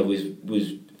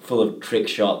full of trick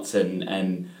shots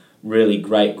and really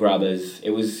great grubbers.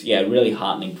 It was a really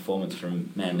heartening performance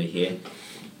from Manly here.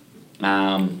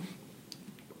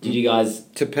 Did you guys?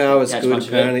 Tapau was good.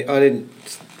 Apparently, I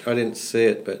didn't see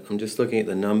it, but I'm just looking at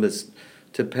the numbers.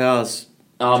 Tapau's.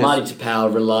 Marty Tapau,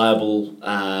 reliable.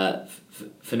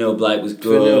 Fanua Blake was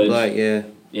good. Fanua Blake, yeah.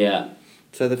 Yeah.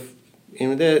 So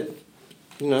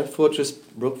Fortress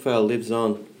Brookvale lives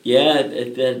on. Yeah,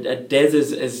 Des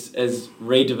has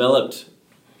redeveloped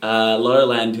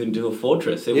Lowland into a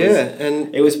fortress.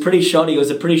 It was pretty shoddy. It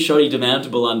was a pretty shoddy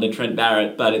demountable under Trent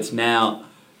Barrett, but it's now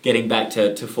getting back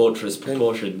to fortress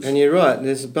proportions. And you're right.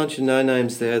 There's a bunch of no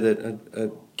names there that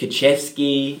are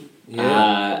Kaczewski.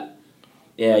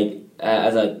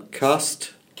 As a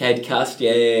Cust. Cade Cust.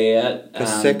 Yeah.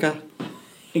 Paseka.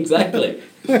 Exactly.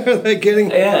 Where are they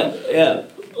getting? Yeah.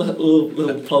 Little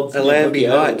pods. Alambi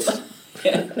Heights.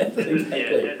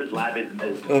 Desert Lab is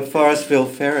Or Forestville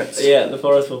Ferrets. Yeah, the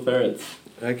Forestville Ferrets.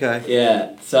 Okay.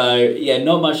 Yeah, so,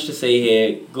 not much to see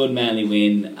here. Good Manly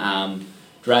win.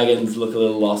 Dragons look a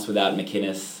little lost without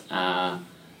McInnes. I'm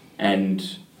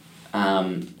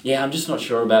just not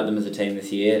sure about them as a team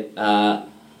this year. I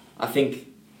think...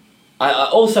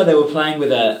 also, they were playing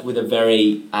with a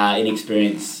very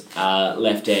inexperienced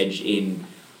left edge in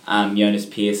Jonas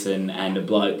Pearson and a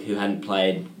bloke who hadn't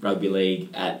played rugby league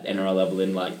at NRL level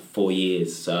in like 4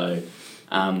 years. So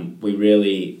we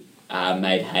really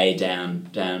made hay down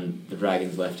the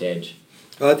Dragons' left edge.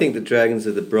 I think the Dragons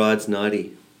are the bride's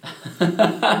nighty.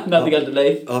 Nothing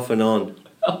underneath. Off and on.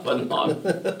 Off and on.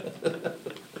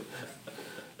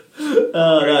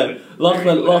 Oh no,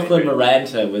 Lachlan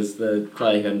Maranta was the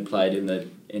player who hadn't played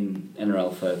in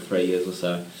NRL for 3 years or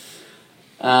so.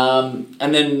 And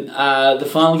then the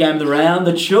final game of the round,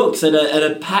 the Chooks at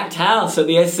a packed house at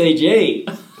the SCG.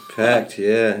 Packed,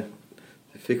 yeah.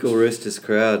 The Fickle Roosters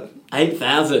crowd.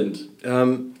 8,000. I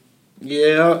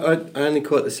only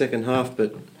caught the second half,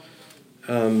 but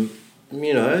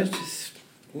just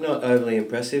not overly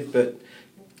impressive. But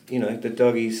the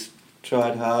doggies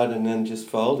tried hard and then just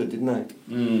folded, didn't they?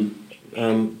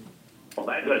 Well,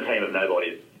 they've got a team of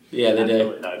nobodies. Yeah, they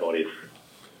do. Nobodies.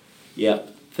 Yep.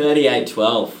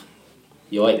 38-12.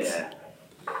 Yikes. Yeah.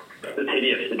 It's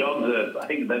hideous. The Dogs have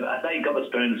they got the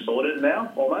spoon sorted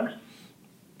now, almost?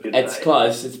 It's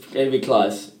close. It's going to be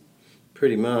close.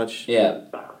 Pretty much. Yeah.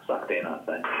 Sucked in, I'd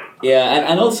say. Yeah,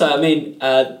 and also, I mean,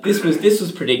 this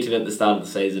was predicted at the start of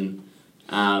the season,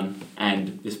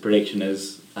 and this prediction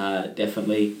has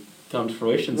definitely come to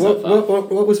fruition so far.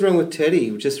 What was wrong with Teddy?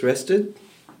 He just rested?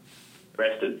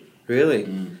 Rested. Really?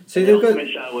 See, the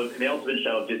ultimate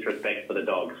show of disrespect for the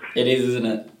Dogs. It is, isn't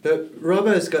it? But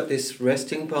Robbo's got this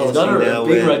resting policy He's got now. A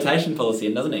big rotation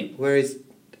policy, doesn't he?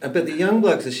 But the young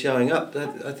blokes are showing up.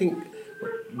 I think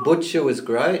Butcher was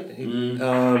great.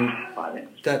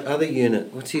 That other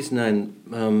unit, what's his name?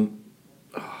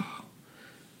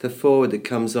 The forward that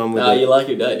comes on with. You like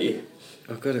him, don't you?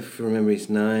 I've got to remember his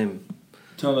name.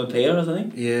 Tomapia or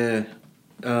something? Yeah.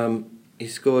 He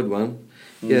scored one.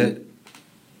 Yeah.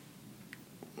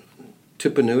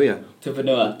 Tupanua.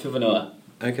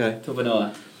 Okay.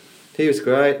 Tupanua. He was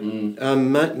great.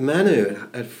 Manu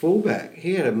at fullback.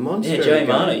 He had a monster. Yeah, Joey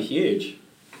Manu, huge.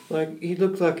 Like, he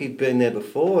looked like he'd been there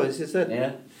before. Is that?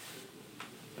 Yeah.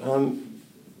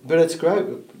 But it's great.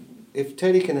 If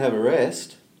Teddy can have a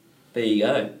rest. There you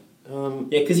go.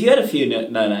 Because you had a few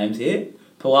no names here.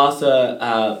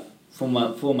 Pawasa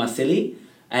Fumasili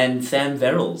and Sam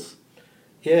Verrills.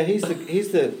 Yeah,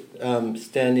 he's the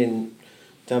stand-in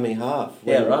dummy half.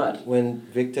 When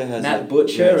Victor has Matt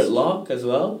Butcher at lock as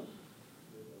well.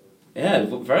 Yeah,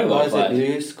 very well played. Isaac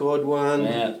Liu scored one.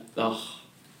 Yeah.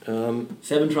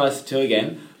 7 tries to 2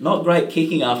 again. Not great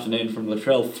kicking afternoon from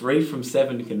Latrell. 3 from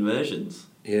 7 conversions.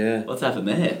 Yeah. What's happened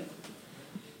there?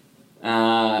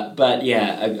 But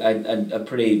yeah, a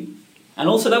pretty, and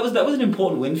also that was an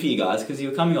important win for you guys because you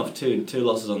were coming off two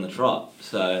losses on the trot.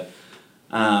 So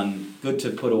good to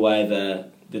put away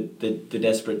the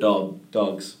desperate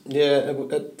dogs. Yeah,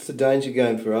 it's a danger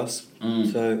game for us.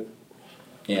 So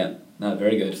Yeah, no,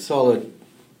 very good. Solid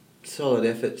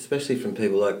effort, especially from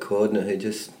people like Cordner,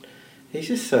 he's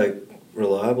just so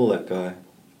reliable, that guy.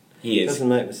 He is. Doesn't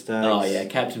make mistakes. Oh yeah,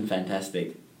 Captain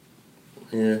Fantastic.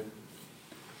 Yeah.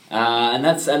 And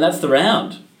that's the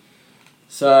round.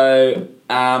 So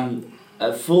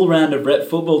a full round of rep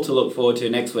football to look forward to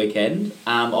next weekend.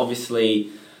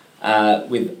 Obviously,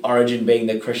 with Origin being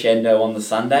the crescendo on the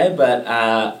Sunday,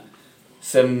 but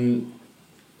some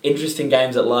interesting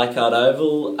games at Leichhardt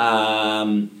Oval.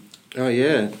 Oh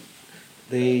yeah.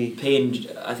 I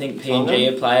think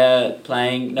PNG are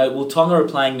playing. No, well, Tonga are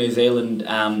playing New Zealand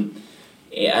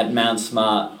at Mount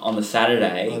Smart on the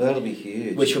Saturday. Oh, that'll be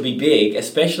huge. Which will be big,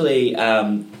 especially.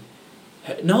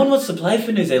 No one wants to play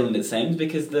for New Zealand, it seems,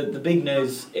 because the big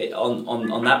news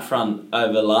on that front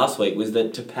over last week was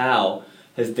that Tapau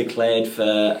has declared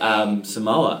for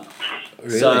Samoa.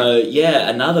 Really? So yeah,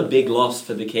 another big loss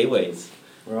for the Kiwis.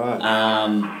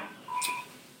 Right.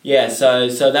 Yeah, so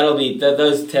that'll be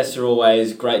those tests are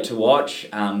always great to watch.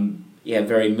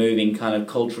 Very moving kind of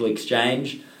cultural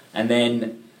exchange, and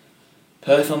then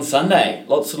Perth on Sunday.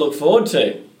 Lots to look forward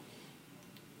to.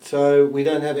 So we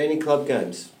don't have any club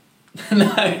games.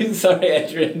 No, sorry,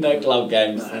 Adrian, no club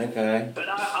games. Okay.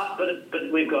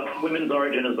 But we've got Women's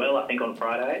Origin as well, I think, on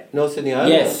Friday. North Sydney Oval?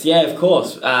 Yes, yeah, of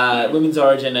course. Women's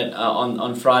Origin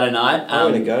on Friday night. I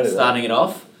want to go to starting it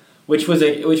off, which was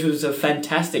a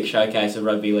fantastic showcase of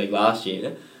rugby league last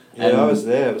year. Yeah, I was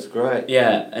there. It was great.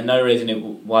 Yeah, and no reason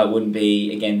why it wouldn't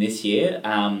be again this year.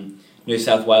 New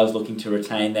South Wales looking to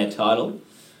retain their title,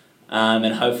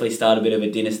 and hopefully start a bit of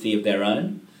a dynasty of their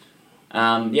own.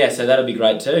 So that'll be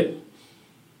great too.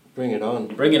 Bring it on.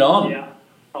 Bring it on. Yeah,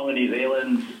 Tonga, New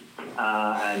Zealand,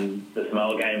 and the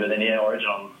Samoa game, but then Origin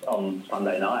on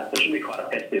Sunday night. So it should be quite a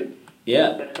festive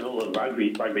festival of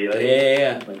rugby league.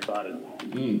 Yeah. I'm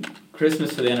excited.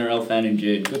 Christmas for the NRL fan in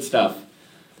June. Good stuff.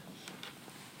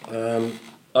 All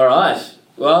right.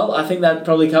 Well, I think that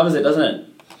probably covers it, doesn't it?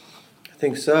 I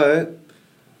think so.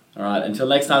 All right. Until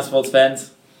next time, sports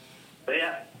fans. See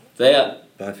ya. See ya.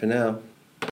 Bye for now.